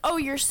saying like, oh,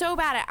 you're so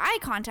bad at eye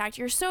contact.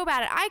 You're so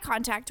bad at eye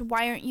contact.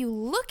 Why aren't you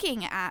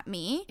looking at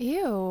me?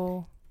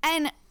 Ew.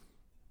 And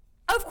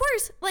of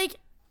course, like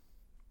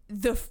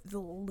the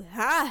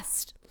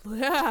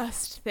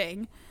last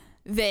thing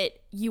that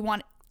you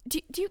want.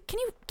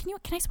 Can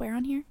I swear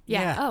on here?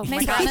 Yeah. Oh Can I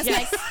my swear god. on this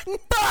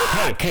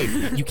mic?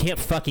 Hey, you can't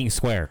fucking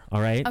swear, all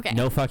right? Okay.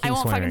 No fucking I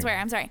won't swearing. fucking swear.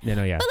 I'm sorry.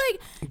 No, yeah. But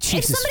like,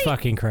 Jesus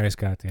fucking Christ,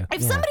 Katya.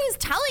 if somebody's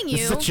telling you,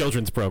 This is a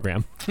children's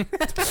program.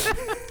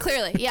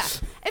 clearly, yeah.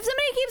 If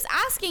somebody keeps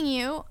asking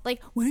you,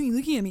 like, why are you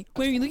looking at me?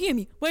 Why are you looking at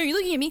me? Why are you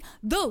looking at me?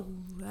 The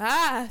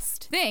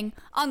last thing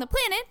on the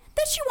planet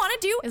that you want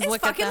to do is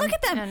look at fucking them. look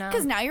at I them know.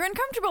 because now you're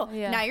uncomfortable.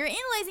 Yeah. Now you're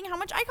analyzing how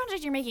much eye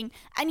contact you're making.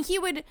 And he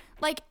would,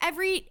 like,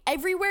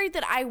 everywhere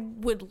that I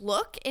would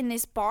look in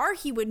this bar,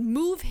 he would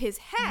move his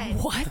head.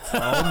 What?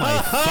 Oh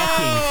my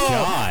fucking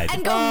god.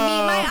 And go,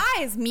 meet my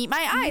eyes.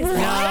 What?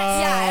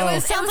 Yeah,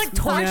 it sounds like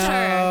torture.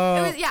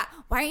 No. It was, yeah.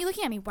 Why aren't you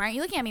looking at me? Why aren't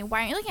you looking at me? Why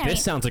aren't you looking at me?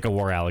 This sounds like a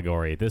war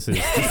allegory. This is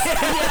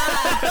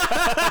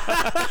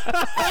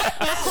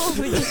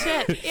Holy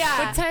shit.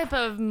 Yeah. What type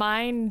of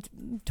mind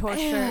torture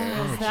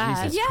is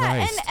that? Jesus. Yeah,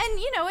 Christ. and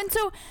you know, and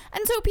so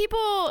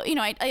people, you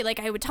know,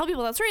 I would tell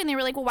people that story, and they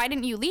were like, well, why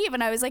didn't you leave?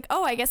 And I was like,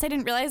 oh, I guess I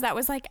didn't realize that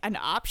was like an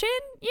option.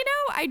 You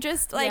know, I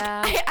just like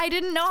Yeah. I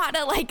didn't know how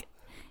to like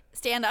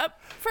stand up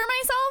for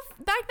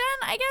myself back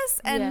then, I guess.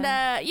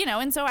 And you know,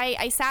 and so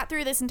I sat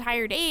through this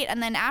entire date,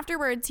 and then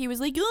afterwards he was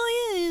like,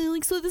 oh yeah,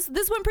 like so this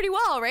went pretty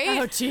well,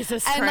 right? Oh,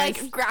 Jesus and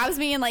Christ. like grabs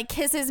me and like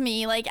kisses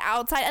me like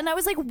outside, and I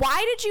was like,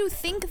 why did you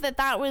think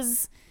that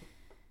was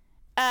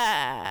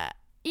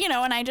you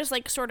know? And I just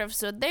like sort of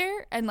stood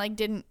there and like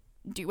didn't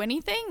do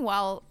anything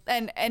while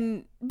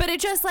but it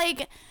just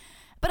like,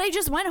 but I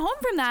just went home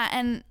from that,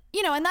 and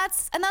you know, and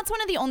that's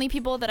one of the only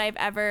people that I've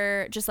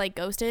ever just like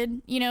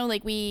ghosted, you know,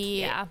 like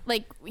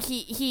like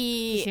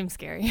he seems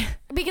scary.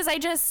 because I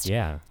just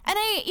yeah. and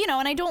I, you know,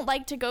 and I don't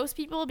like to ghost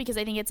people because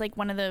I think it's like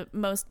one of the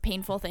most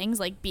painful things,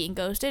 like being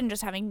ghosted and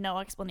just having no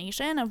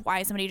explanation of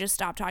why somebody just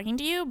stopped talking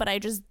to you. But I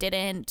just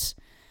didn't.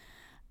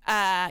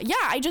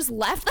 I just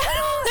left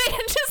that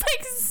and just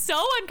like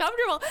so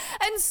uncomfortable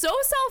and so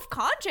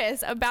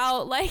self-conscious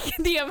about like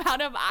the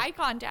amount of eye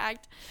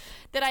contact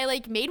that I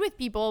like made with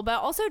people, but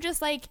also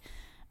just like,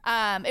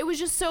 it was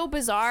just so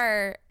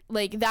bizarre.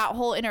 like that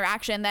whole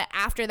interaction, that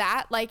after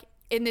that, like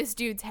in this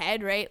dude's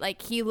head, right?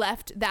 Like he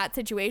left that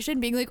situation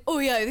being like, oh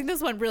yeah, I think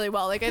this went really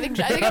well. Like I think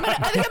I'm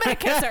gonna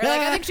kiss her.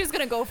 Like I think she's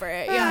gonna go for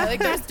it. Yeah,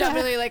 like there's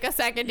definitely like a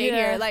second date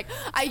here. Like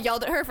I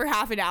yelled at her for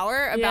half an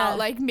hour about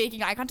like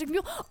making eye contact with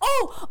people.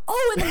 Oh,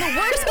 and then the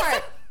worst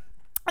part.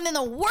 And then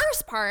the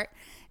worst part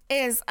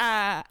is,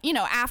 you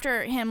know,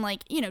 after him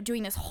like, you know,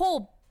 doing this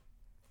whole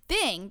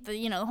thing,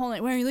 the whole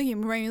like, why are you looking at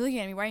me? Why are you looking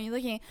at me? Why are you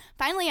looking at me?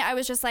 Finally, I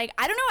was just like,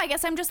 I don't know. I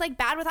guess I'm just like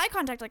bad with eye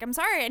contact. Like I'm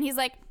sorry. And he's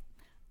like,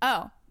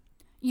 oh.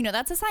 You know,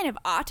 that's a sign of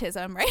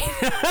autism, right?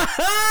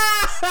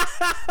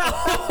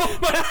 Oh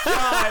my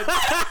God.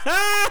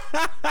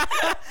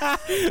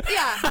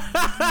 Yeah.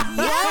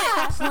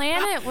 What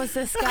planet was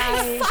this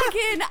guy?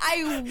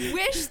 I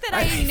wish that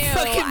I knew.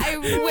 I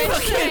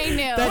wish that I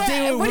knew. That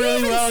did what do you really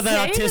even well with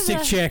that say to autistic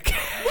that? chick.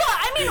 Well,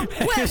 I mean,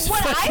 what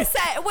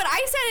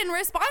I said in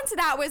response to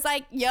that was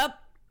like, yep.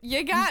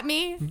 You got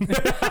me. Like You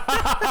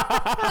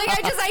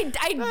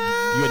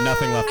had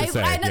nothing left to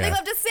say. I had nothing yeah.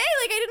 left to say.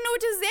 Like I didn't know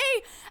what to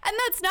say, and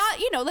that's not,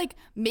 you know, like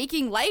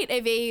making light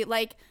of a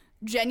like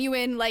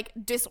genuine like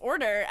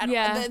disorder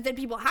that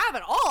people have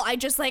at all. I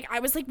just like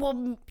I was like,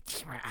 well,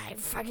 I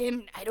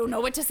don't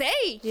know what to say.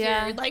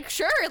 Yeah. Here. Like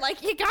sure,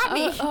 like you got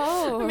me.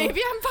 Oh. Maybe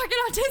I'm fucking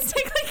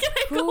autistic. Like can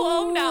I go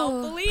home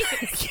now, please?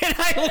 Can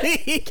I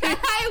leave? Can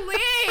I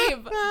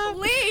leave,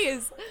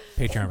 please?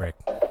 Patreon break.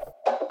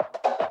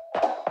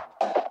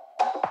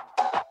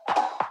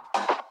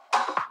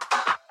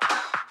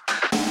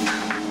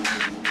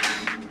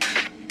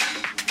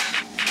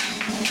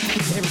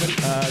 Hey everybody,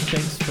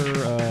 thanks for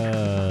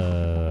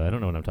I don't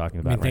know what I'm talking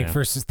about right now.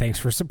 Thanks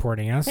for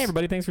supporting us. Hey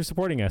everybody, thanks for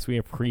supporting us. We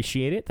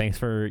appreciate it. Thanks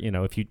for, you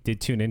know, if you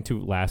did tune into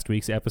last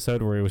week's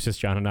episode where it was just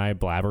John and I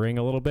blabbering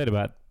a little bit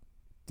about,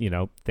 you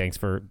know, thanks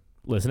for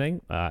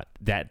listening.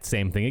 That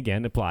same thing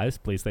again applies.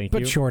 Please, thank you.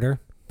 But shorter.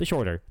 The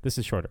shorter. This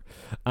is shorter.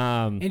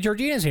 And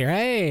Georgina's here.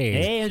 Hey.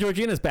 Hey, and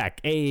Georgina's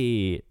back.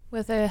 Hey.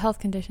 With a health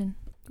condition.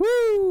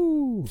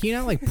 Woo! Can you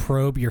not like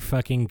probe your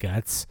fucking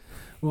guts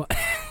while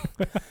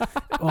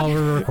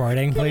we're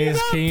recording, please?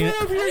 Can you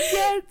Probe your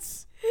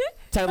guts.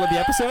 Title of the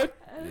episode?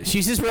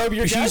 She's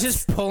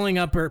just pulling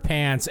up her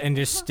pants and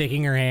just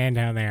sticking her hand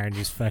down there and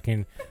just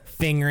fucking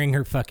fingering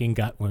her fucking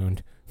gut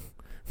wound.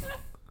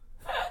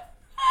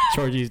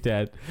 Georgie's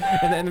dead.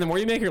 And then the more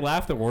you make her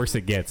laugh, the worse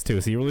it gets, too.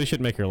 So you really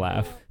should make her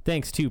laugh.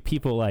 Thanks to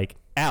people like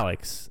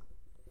Alex,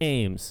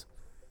 Ames,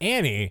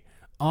 Annie,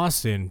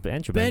 Austin,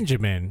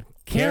 Benjamin,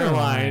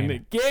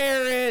 Caroline,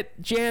 Garrett,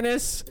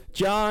 Janice,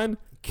 John,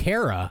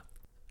 Kara,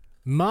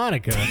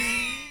 Monica,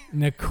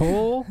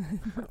 Nicole,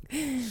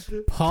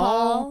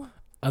 Paul,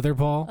 other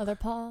Paul,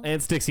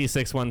 and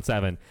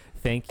Stixie617.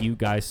 Thank you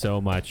guys so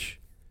much.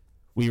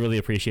 We really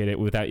appreciate it.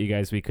 Without you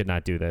guys, we could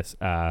not do this.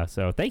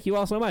 So thank you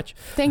all so much.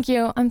 Thank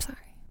you. I'm sorry.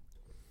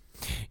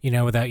 You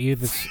know, without you,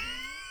 this.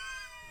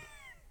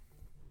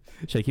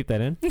 Should I keep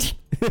that in?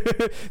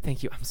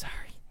 Thank you. I'm sorry.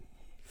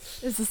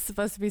 This is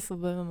supposed to be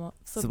subliminal.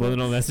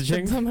 Subliminal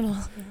messaging? Subliminal.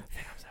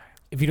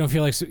 If you don't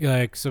feel like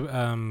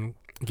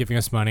giving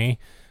us money,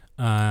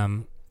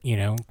 you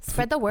know,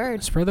 Spread the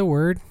word. Spread the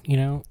word. You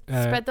know,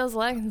 Spread those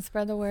legs and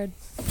spread the word.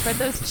 Spread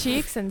those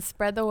cheeks and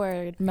spread the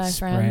word, my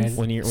Spread. friends.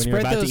 When you're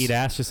Spread about those- to eat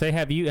ass, just say,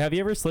 have you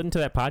ever slid into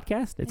that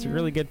podcast? It's a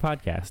really good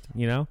podcast,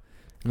 you know?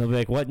 And they'll be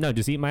like, what? No,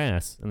 just eat my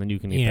ass. And then you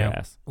can eat their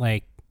ass.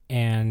 like,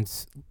 and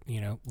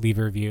you know, leave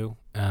a review,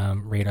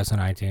 rate us on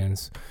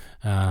iTunes.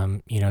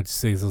 You know,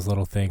 just these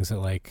little things that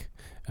like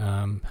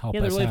help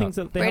Yeah, they're us really out. things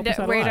that they help us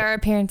out a Rate lot. our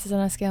appearances on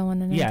a scale 1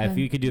 to 10. Yeah, if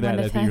you could do that,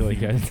 1 to that'd be 10. really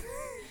good.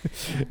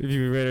 If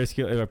you rate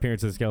our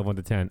appearance on a scale of 1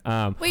 to 10.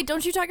 Wait,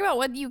 don't you talk about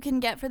what you can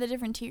get for the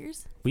different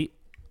tiers?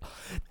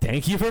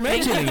 Thank you for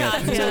mentioning it. So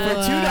for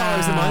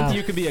 $2 a month,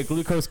 you can be a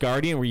Glucose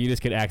Guardian, where you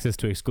just get access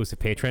to exclusive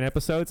Patreon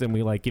episodes, and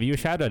we like give you a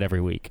shout out every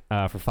week.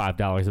 For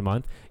 $5 a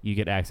month, you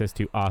get access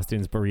to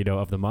Austin's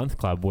Burrito of the Month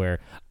Club, where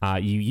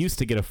you used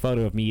to get a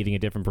photo of me eating a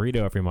different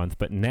burrito every month,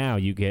 but now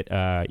you get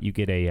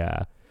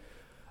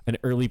an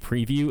early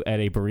preview at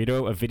a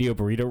video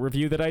burrito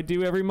review that I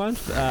do every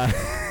month.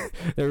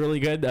 They're really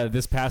good.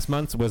 This past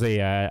month was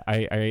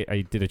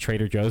I did a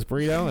Trader Joe's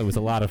burrito. It was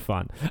a lot of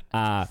fun.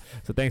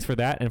 So thanks for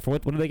that. And for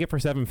what do they get for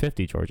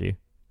 $7.50, Georgie?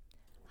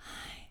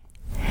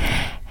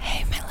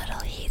 Hey, my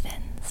little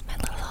heathens, my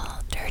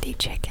little dirty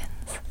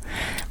chickens,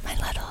 my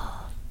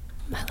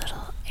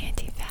little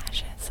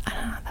anti-fascists. I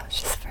don't know, that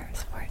was just the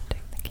first word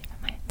that came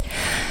to mind.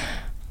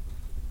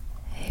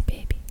 Hey,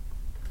 baby,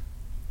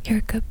 you're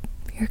a good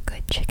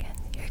chicken.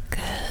 You're a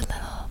good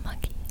little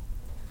monkey.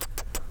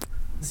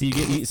 So you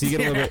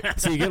get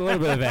a little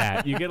bit of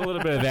that. You get a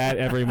little bit of that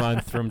every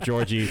month from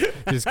Georgie,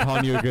 just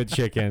calling you a good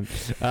chicken.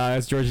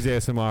 That's Georgie's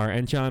ASMR.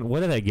 And John,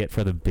 what did I get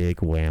for the big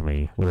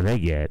whammy? What did I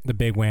get? The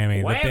big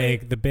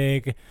whammy. The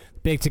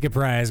big ticket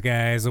prize,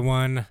 guys.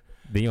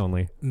 The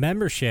only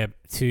Membership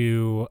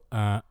to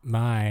the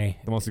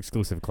most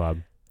exclusive club,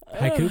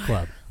 Haiku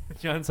Club.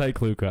 John's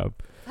Haiku Club.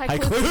 I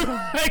clue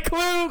up.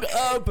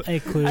 I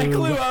clue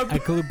up. I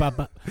clue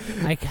baba.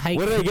 What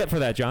do I get for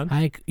that, John?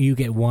 You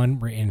get one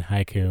written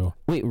haiku.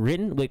 Wait,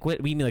 written? Like,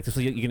 what do you mean? Like, so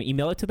you're going to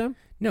email it to them?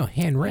 No,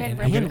 handwritten.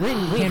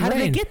 Handwritten. Wait, how do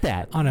they get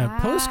that? On a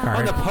postcard.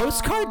 On the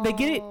postcard? They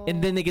get it,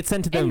 and then they get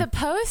sent to them. In the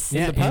post?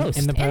 Yeah, in the post.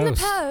 In the post. In the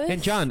post.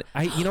 And John,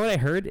 you know what I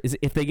heard is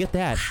if they get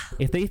that,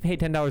 if they pay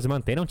 $10 a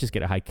month, they don't just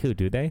get a haiku,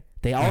 do they?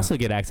 They also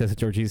get access to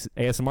Georgie's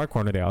ASMR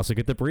corner. They also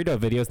get the burrito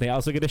videos. They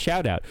also get a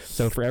shout out.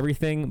 So for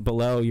everything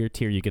below your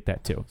tier, you get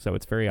that too. So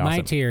it's very awesome.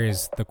 My tier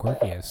is the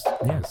quirkiest.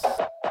 Yes.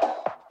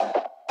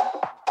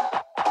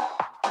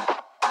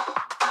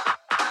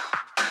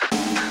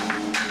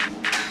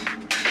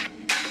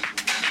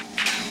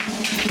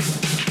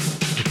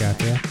 Got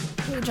you.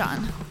 Hey,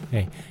 John.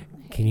 Hey,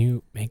 can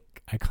you make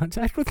eye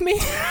contact with me?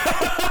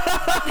 Fuck,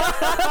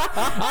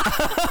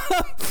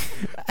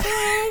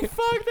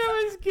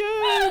 that was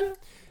good.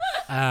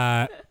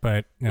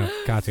 But no,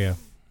 Katya,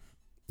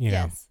 you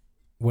know, Yes.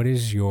 what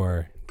is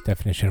your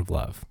definition of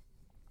love?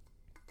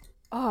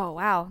 Oh,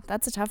 wow.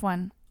 That's a tough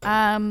one. We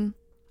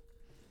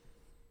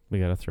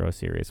got to throw a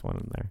serious one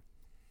in there.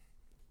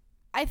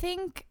 I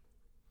think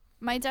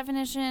my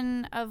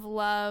definition of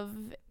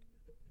love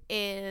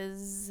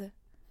is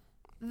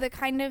the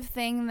kind of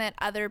thing that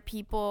other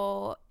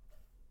people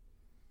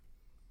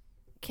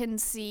can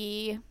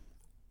see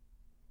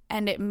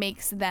and it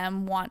makes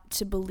them want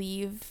to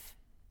believe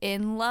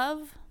in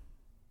love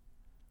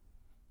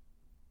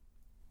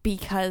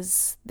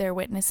because they're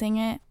witnessing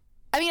it.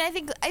 I mean, I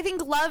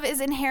think love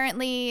is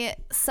inherently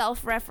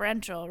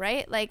self-referential,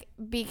 right? Like,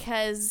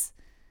 because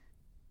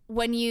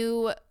when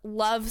you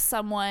love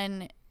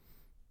someone,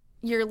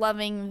 you're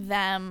loving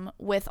them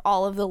with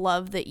all of the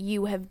love that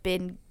you have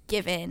been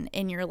given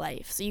in your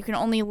life. So you can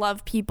only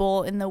love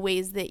people in the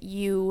ways that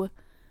you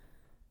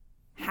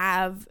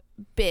have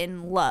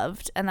been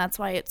loved. And that's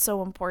why it's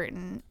so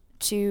important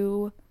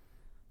to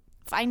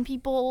find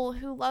people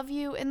who love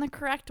you in the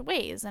correct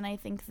ways. And I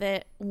think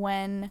that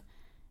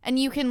and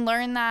you can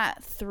learn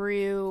that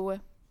through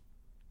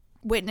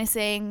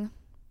witnessing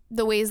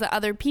the ways that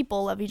other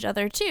people love each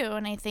other too.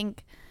 And I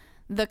think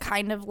the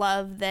kind of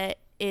love that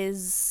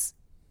is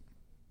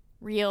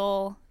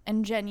real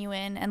and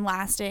genuine and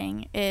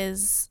lasting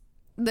is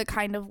the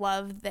kind of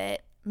love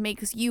that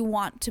makes you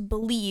want to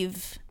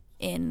believe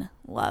in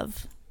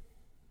love.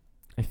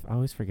 I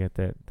always forget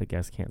that the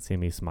guests can't see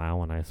me smile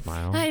when I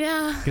smile. I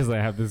know. Because I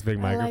have this big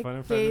I like microphone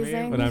in front of me.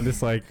 gazing. But I'm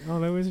just like, oh,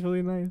 that was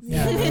really nice.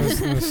 Yeah, that was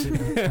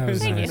That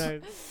was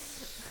nice.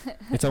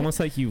 It's almost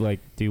like you like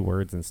do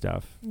words and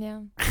stuff.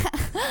 Yeah.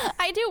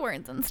 I do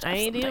words and stuff.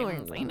 I do sometimes.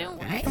 words I and do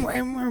stuff. words.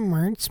 I'm a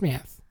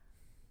wordsmith.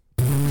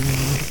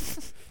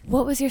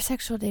 What was your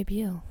sexual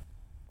debut?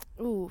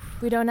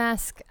 Oof. We don't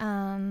ask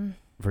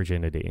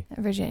Virginity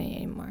virginity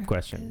anymore.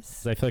 question. 'cause-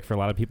 'Cause I feel like for a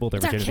lot of people, their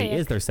It's virginity archaic.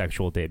 is their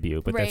sexual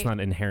debut, but that's Right. not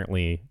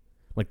inherently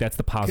like that's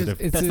the positive.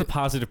 'Cause it's That's a- the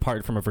positive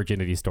part from a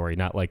virginity story,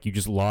 not like you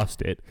just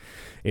lost it.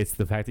 It's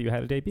the fact that you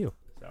had a debut.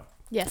 So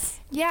Yes.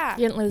 Yeah.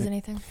 You didn't lose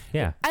anything.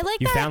 yeah, I like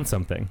you that. found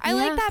something. I Yeah,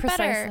 like that better,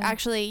 precisely.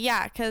 actually.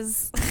 Yeah,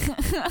 because,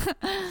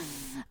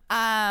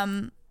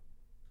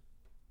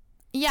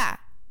 yeah,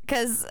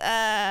 because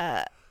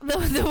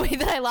the way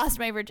that I lost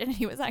my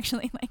virginity was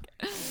actually like,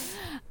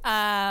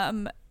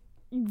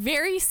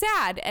 very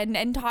sad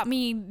and taught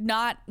me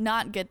not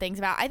good things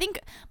about. I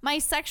think my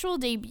sexual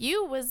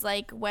debut was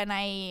like when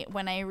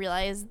I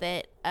realized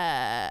that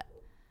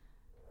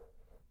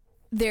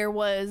there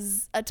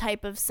was a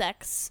type of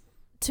sex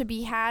to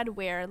be had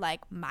where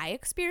like my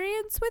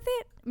experience with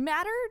it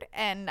mattered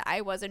and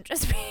I wasn't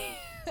just being,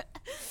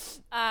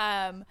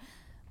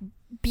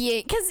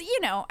 because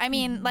I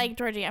mean, like,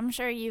 Georgie, I'm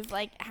sure you've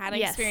like had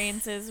Yes.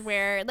 experiences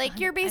where like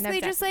you're I know basically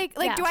just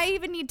exactly. like Yeah. do I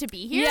even need to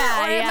be here,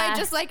 Yeah, or am I yeah.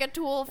 just like a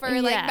tool for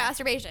like Yeah.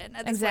 masturbation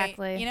at this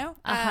Exactly. point,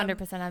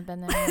 100% I've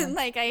been there.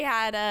 like I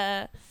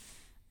had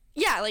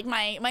like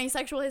my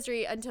sexual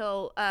history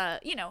until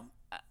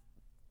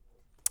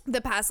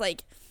the past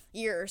like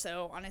year or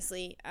so,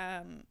 honestly,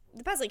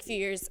 the past like few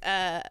years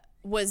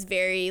was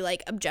very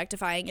like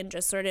objectifying and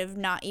just sort of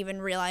not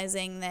even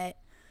realizing that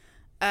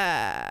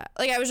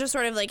like I was just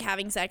sort of like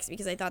having sex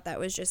because I thought that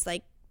was just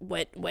like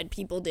what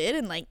people did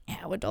and like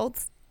how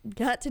adults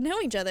got to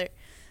know each other,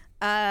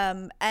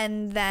 and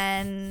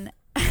then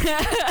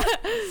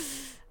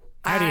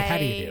How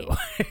do you do?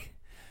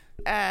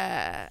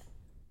 yeah,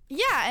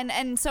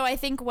 and so I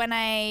think when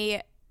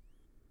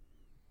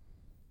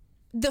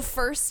the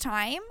first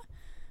time,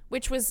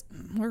 which was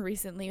more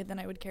recently than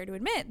I would care to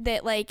admit,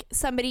 that like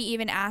somebody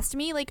even asked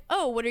me like,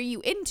 oh, what are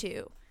you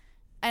into?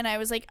 And I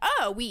was like,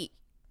 oh, we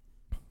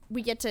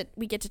get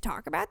to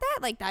talk about that,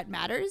 like that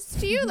matters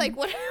to you, like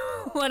what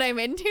I'm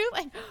into,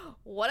 like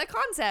what a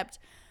concept.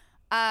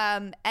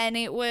 And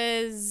it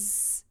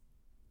was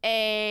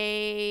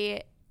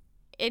a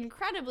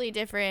incredibly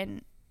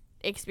different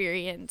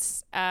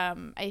experience,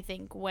 I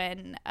think,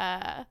 when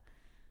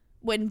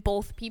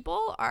both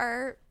people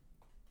are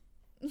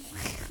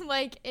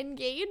like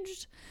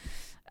engaged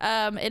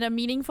in a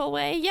meaningful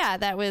way. Yeah,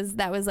 that was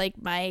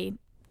like my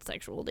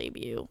sexual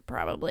debut,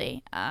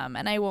 probably.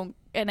 And I won't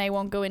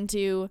go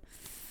into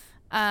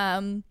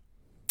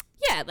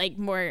like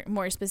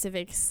more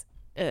specifics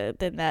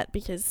than that,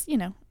 because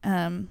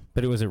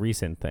But it was a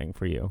recent thing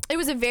for you. it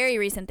was a very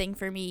recent thing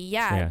for me.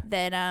 Yeah.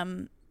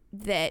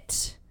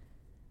 That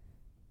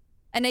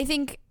and I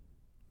think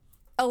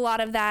a lot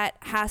of that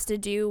has to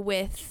do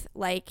with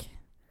like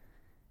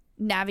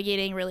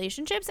navigating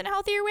relationships in a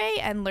healthier way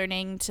and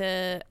learning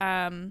to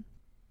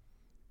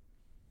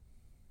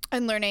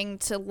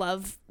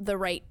love the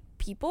right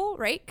people,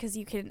 right? Because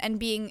you can, and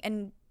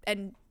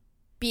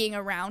being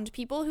around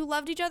people who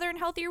loved each other in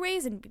healthier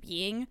ways and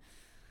being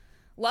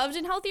loved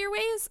in healthier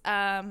ways,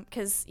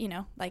 because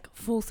like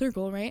full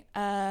circle, right?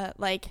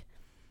 Like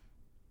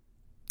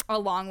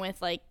along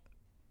with like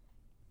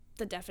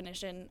the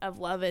definition of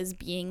love as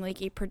being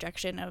like a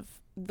projection of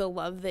the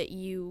love that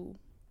you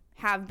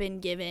have been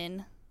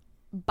given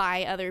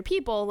by other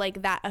people,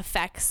 like that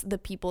affects the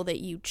people that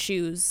you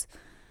choose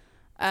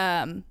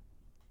to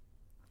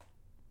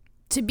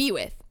be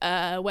with,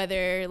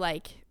 whether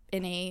like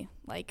in a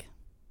like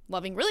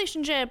loving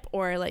relationship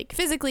or like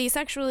physically,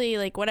 sexually,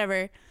 like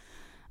whatever.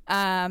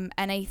 And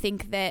I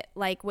think that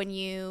like when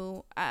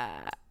you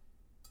like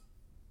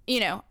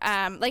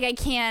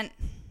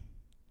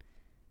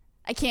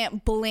I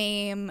can't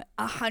blame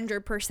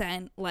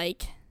 100%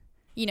 like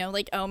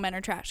like, oh, men are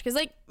trash, because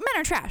like men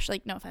are trash,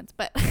 like no offense,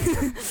 but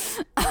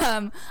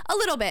a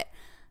little bit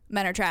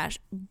men are trash,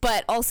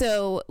 but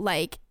also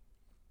like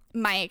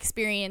my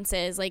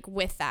experiences like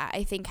with that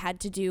I think had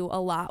to do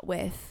a lot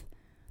with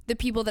the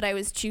people that I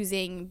was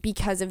choosing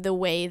because of the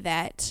way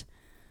that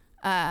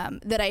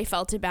that I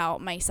felt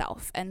about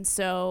myself. And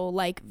so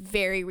like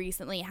very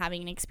recently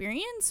having an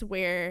experience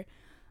where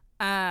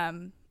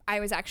I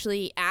was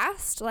actually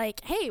asked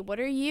like, hey, what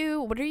are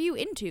you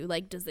into?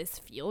 Like, does this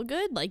feel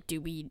good? Like,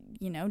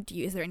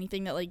 is there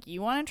anything that like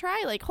you want to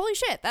try? Like, holy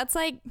shit, that's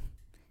like,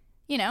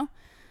 that's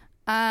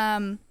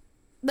a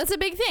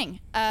big thing.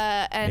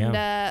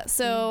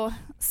 So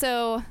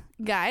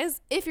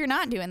guys, if you're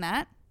not doing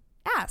that,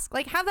 ask,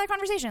 like, have that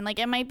conversation. Like,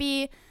 I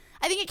think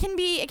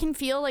it can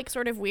feel like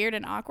sort of weird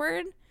and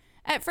awkward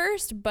at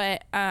first,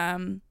 but I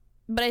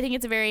think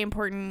it's a very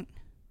important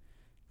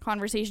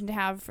conversation to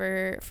have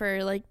for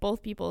like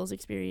both people's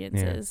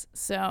experiences.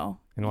 So,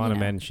 and a lot of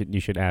men you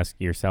should ask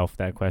yourself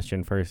that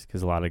question first,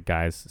 because a lot of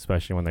guys,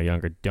 especially when they're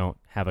younger, don't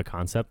have a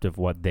concept of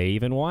what they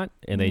even want,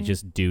 and they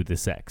just do the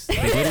sex.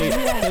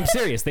 I'm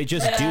serious. They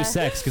just do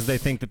sex because they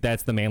think that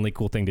that's the manly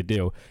cool thing to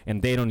do,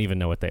 and they don't even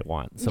know what they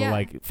want. So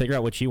like, figure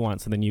out what you want,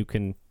 so then you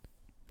can,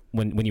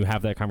 when you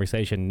have that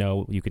conversation,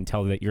 you can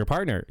tell that your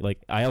partner, like,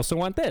 I also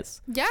want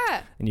this.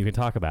 Yeah. And you can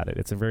talk about it.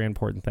 It's a very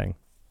important thing.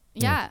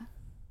 Yeah.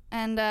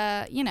 And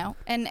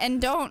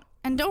and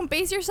don't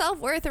base your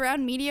self-worth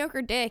around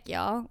mediocre dick,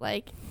 y'all.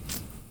 Like,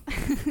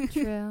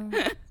 True.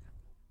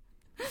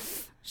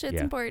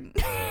 shit's important.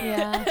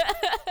 Yeah.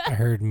 I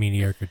heard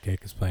mediocre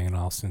dick is playing in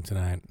Austin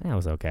tonight. That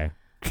was okay.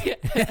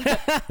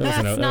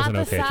 That's not the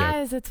okay joke.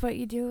 size, it's what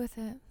you do with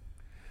it.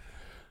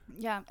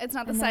 Yeah, it's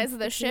not the And size that's of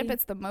the the ship, key.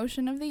 it's the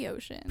motion of the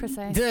ocean.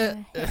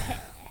 Precisely.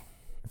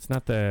 It's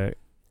not the...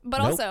 But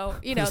Nope. also,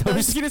 I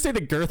was just going to say the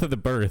girth of the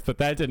birth, but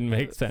that didn't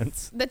make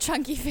sense. the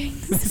chunky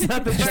things. It's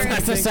not the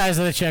That's the size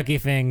of the chunky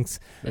things.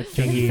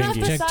 Chunky, not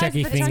the size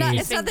chunky of the fingies.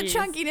 It's not the Fingies.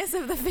 chunkiness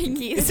of the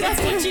fingies.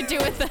 That's what you do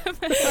with them.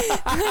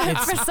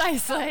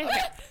 Precisely.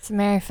 It's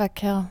Mary, fuck,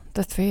 kill.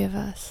 The three of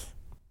us.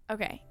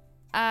 Okay.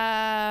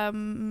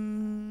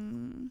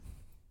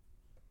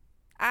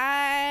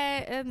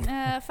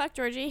 Fuck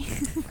Georgie.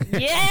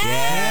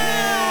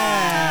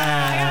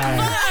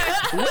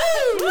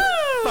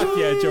 Fuck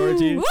yeah,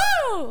 Georgie.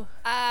 Woo!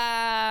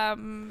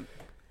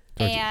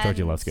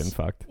 Georgie loves getting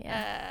fucked.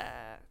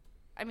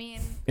 I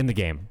mean, In the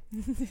game.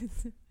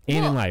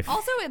 And in life.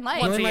 Also in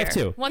life. Well, in life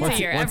too. Once a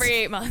year, every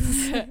 8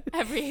 months.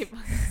 Every 8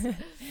 months.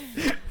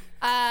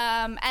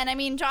 And I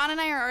mean, John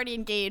and I are already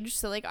engaged,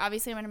 so like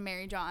obviously I'm gonna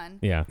marry John.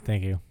 Yeah.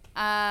 Thank you.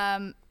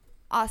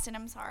 Austin,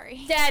 I'm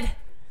sorry. Dead.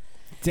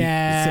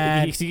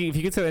 Dad. If you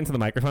could say that into the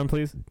microphone,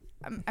 please.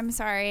 I'm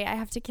sorry. I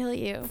have to kill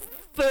you.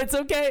 But it's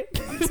okay.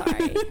 I'm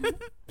sorry.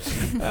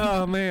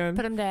 Oh, man.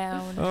 Put him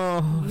down.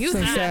 Oh, You so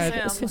smash sad.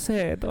 him. It's so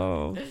sad.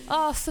 Oh,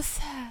 Oh, so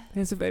sad.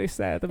 it's very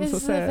sad. I'm so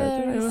It's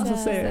sad. very I'm so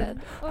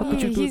sad. How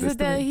could you do he's this a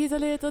to me? he's a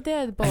little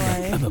dead boy.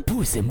 I'm a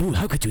puss and boo.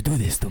 How could you do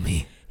this to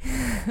me?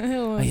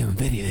 I am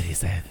very, very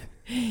sad.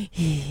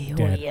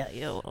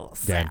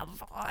 Dad.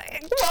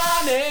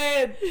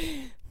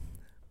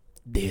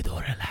 Dead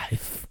or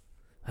alive,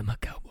 I'm a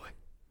cowboy.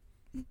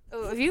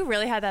 Oh, have you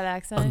really had that On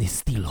accent? the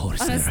steel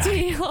horse On I a ride.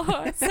 steel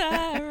horse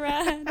I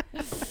ride.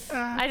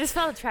 I just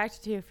felt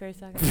attracted to you for a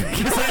second.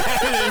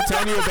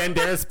 Antonio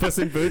Banderas Puss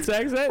in Boots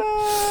accent?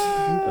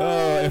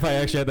 Oh, if I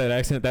actually had that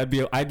accent, I'd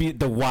be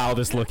the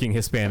wildest looking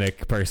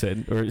Hispanic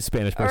person or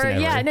Spanish person Or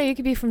ever. yeah, no, you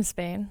could be from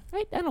Spain.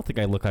 I don't think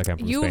I look like I'm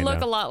from You Spain. look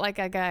though. a lot like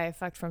a guy I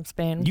fucked from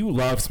Spain. You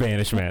love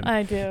Spanish men.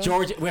 I do.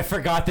 Georgie, I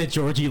forgot that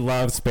Georgie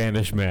loves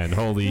Spanish men.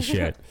 Holy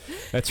shit!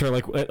 That's her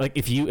like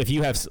if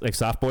you have like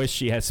soft boys,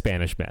 she has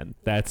Spanish men.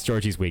 That's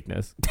Georgie's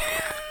weakness.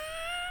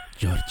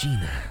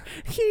 Georgina.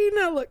 Can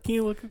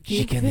you look?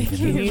 She can't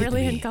even You're look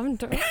really at me.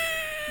 uncomfortable.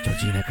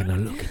 Georgina cannot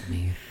look at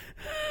me.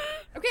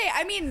 Okay,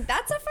 I mean,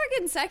 that's a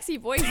fucking sexy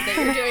voice that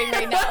you're doing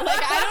right now. Like,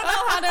 I don't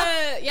know how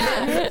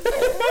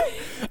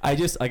to, I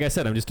just, like I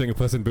said, I'm just doing a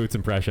Puss in Boots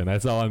impression.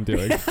 That's all I'm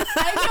doing.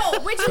 I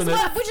know, which is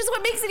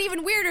what makes it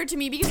even weirder to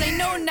me, because I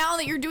know now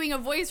that you're doing a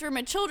voice from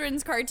a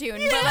children's cartoon.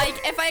 Yeah. But like,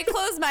 if I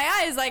close my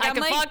eyes, like I I'm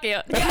can like, fuck you.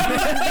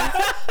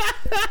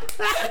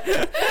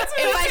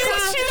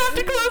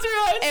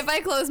 if I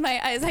close my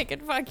eyes, I can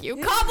fuck you.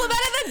 Compliment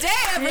of the day,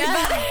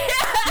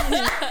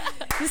 everybody.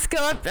 Just go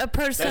up a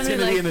person That's and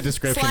gonna be like in the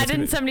description. slide It's in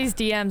gonna- somebody's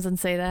DMs and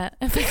say that.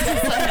 I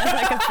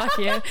can fuck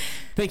you.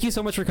 Thank you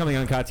so much for coming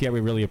on, Katya. We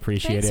really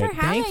appreciate Thanks it.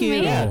 for having Thank you.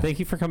 me. Yeah, thank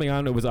you for coming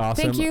on. It was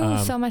awesome. Thank you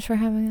so much for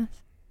having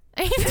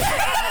us.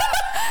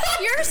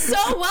 You're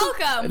so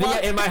welcome. Yeah,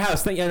 in my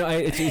house.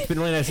 It's been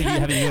really nice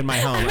having you in my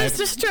home. I was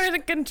just trying to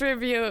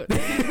contribute.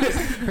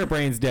 Her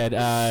brain's dead.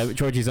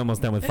 Georgie's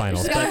almost done with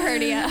finals. She's got a but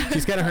hernia.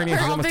 she's got a hernia.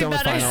 She's I'll almost be done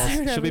with better finals.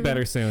 soon, She'll be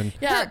better soon.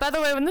 Yeah, by the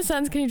way, when this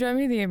ends, can you drive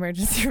me to the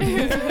emergency room?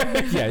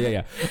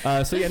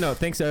 Yeah. So yeah, no.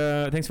 Thanks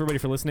everybody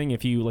for listening.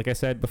 If you, like I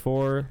said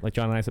before, like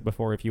John and I said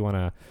before, if you want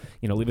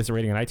to, leave us a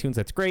rating on iTunes,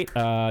 that's great.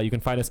 You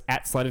can find us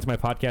at Slide Into My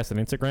Podcast on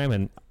Instagram,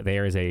 and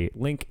there is a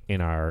link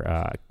in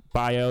our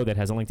bio that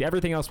has a link to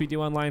everything else we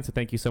do online. So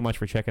thank you so much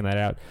for checking that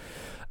out.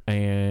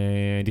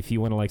 And if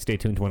you want to stay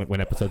tuned to when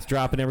episodes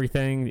drop and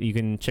everything, you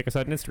can check us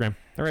out on Instagram.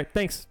 All right,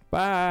 thanks.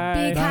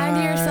 Bye. Be kind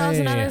to yourselves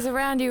and Bye. others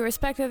around you.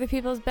 Respect other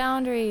people's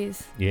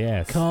boundaries.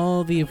 Yes.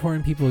 Call the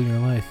important people in your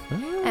life.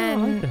 Oh, I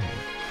like And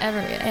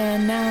that.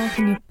 and now,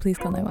 can you please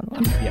call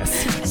 911?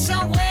 Yes.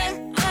 Somewhere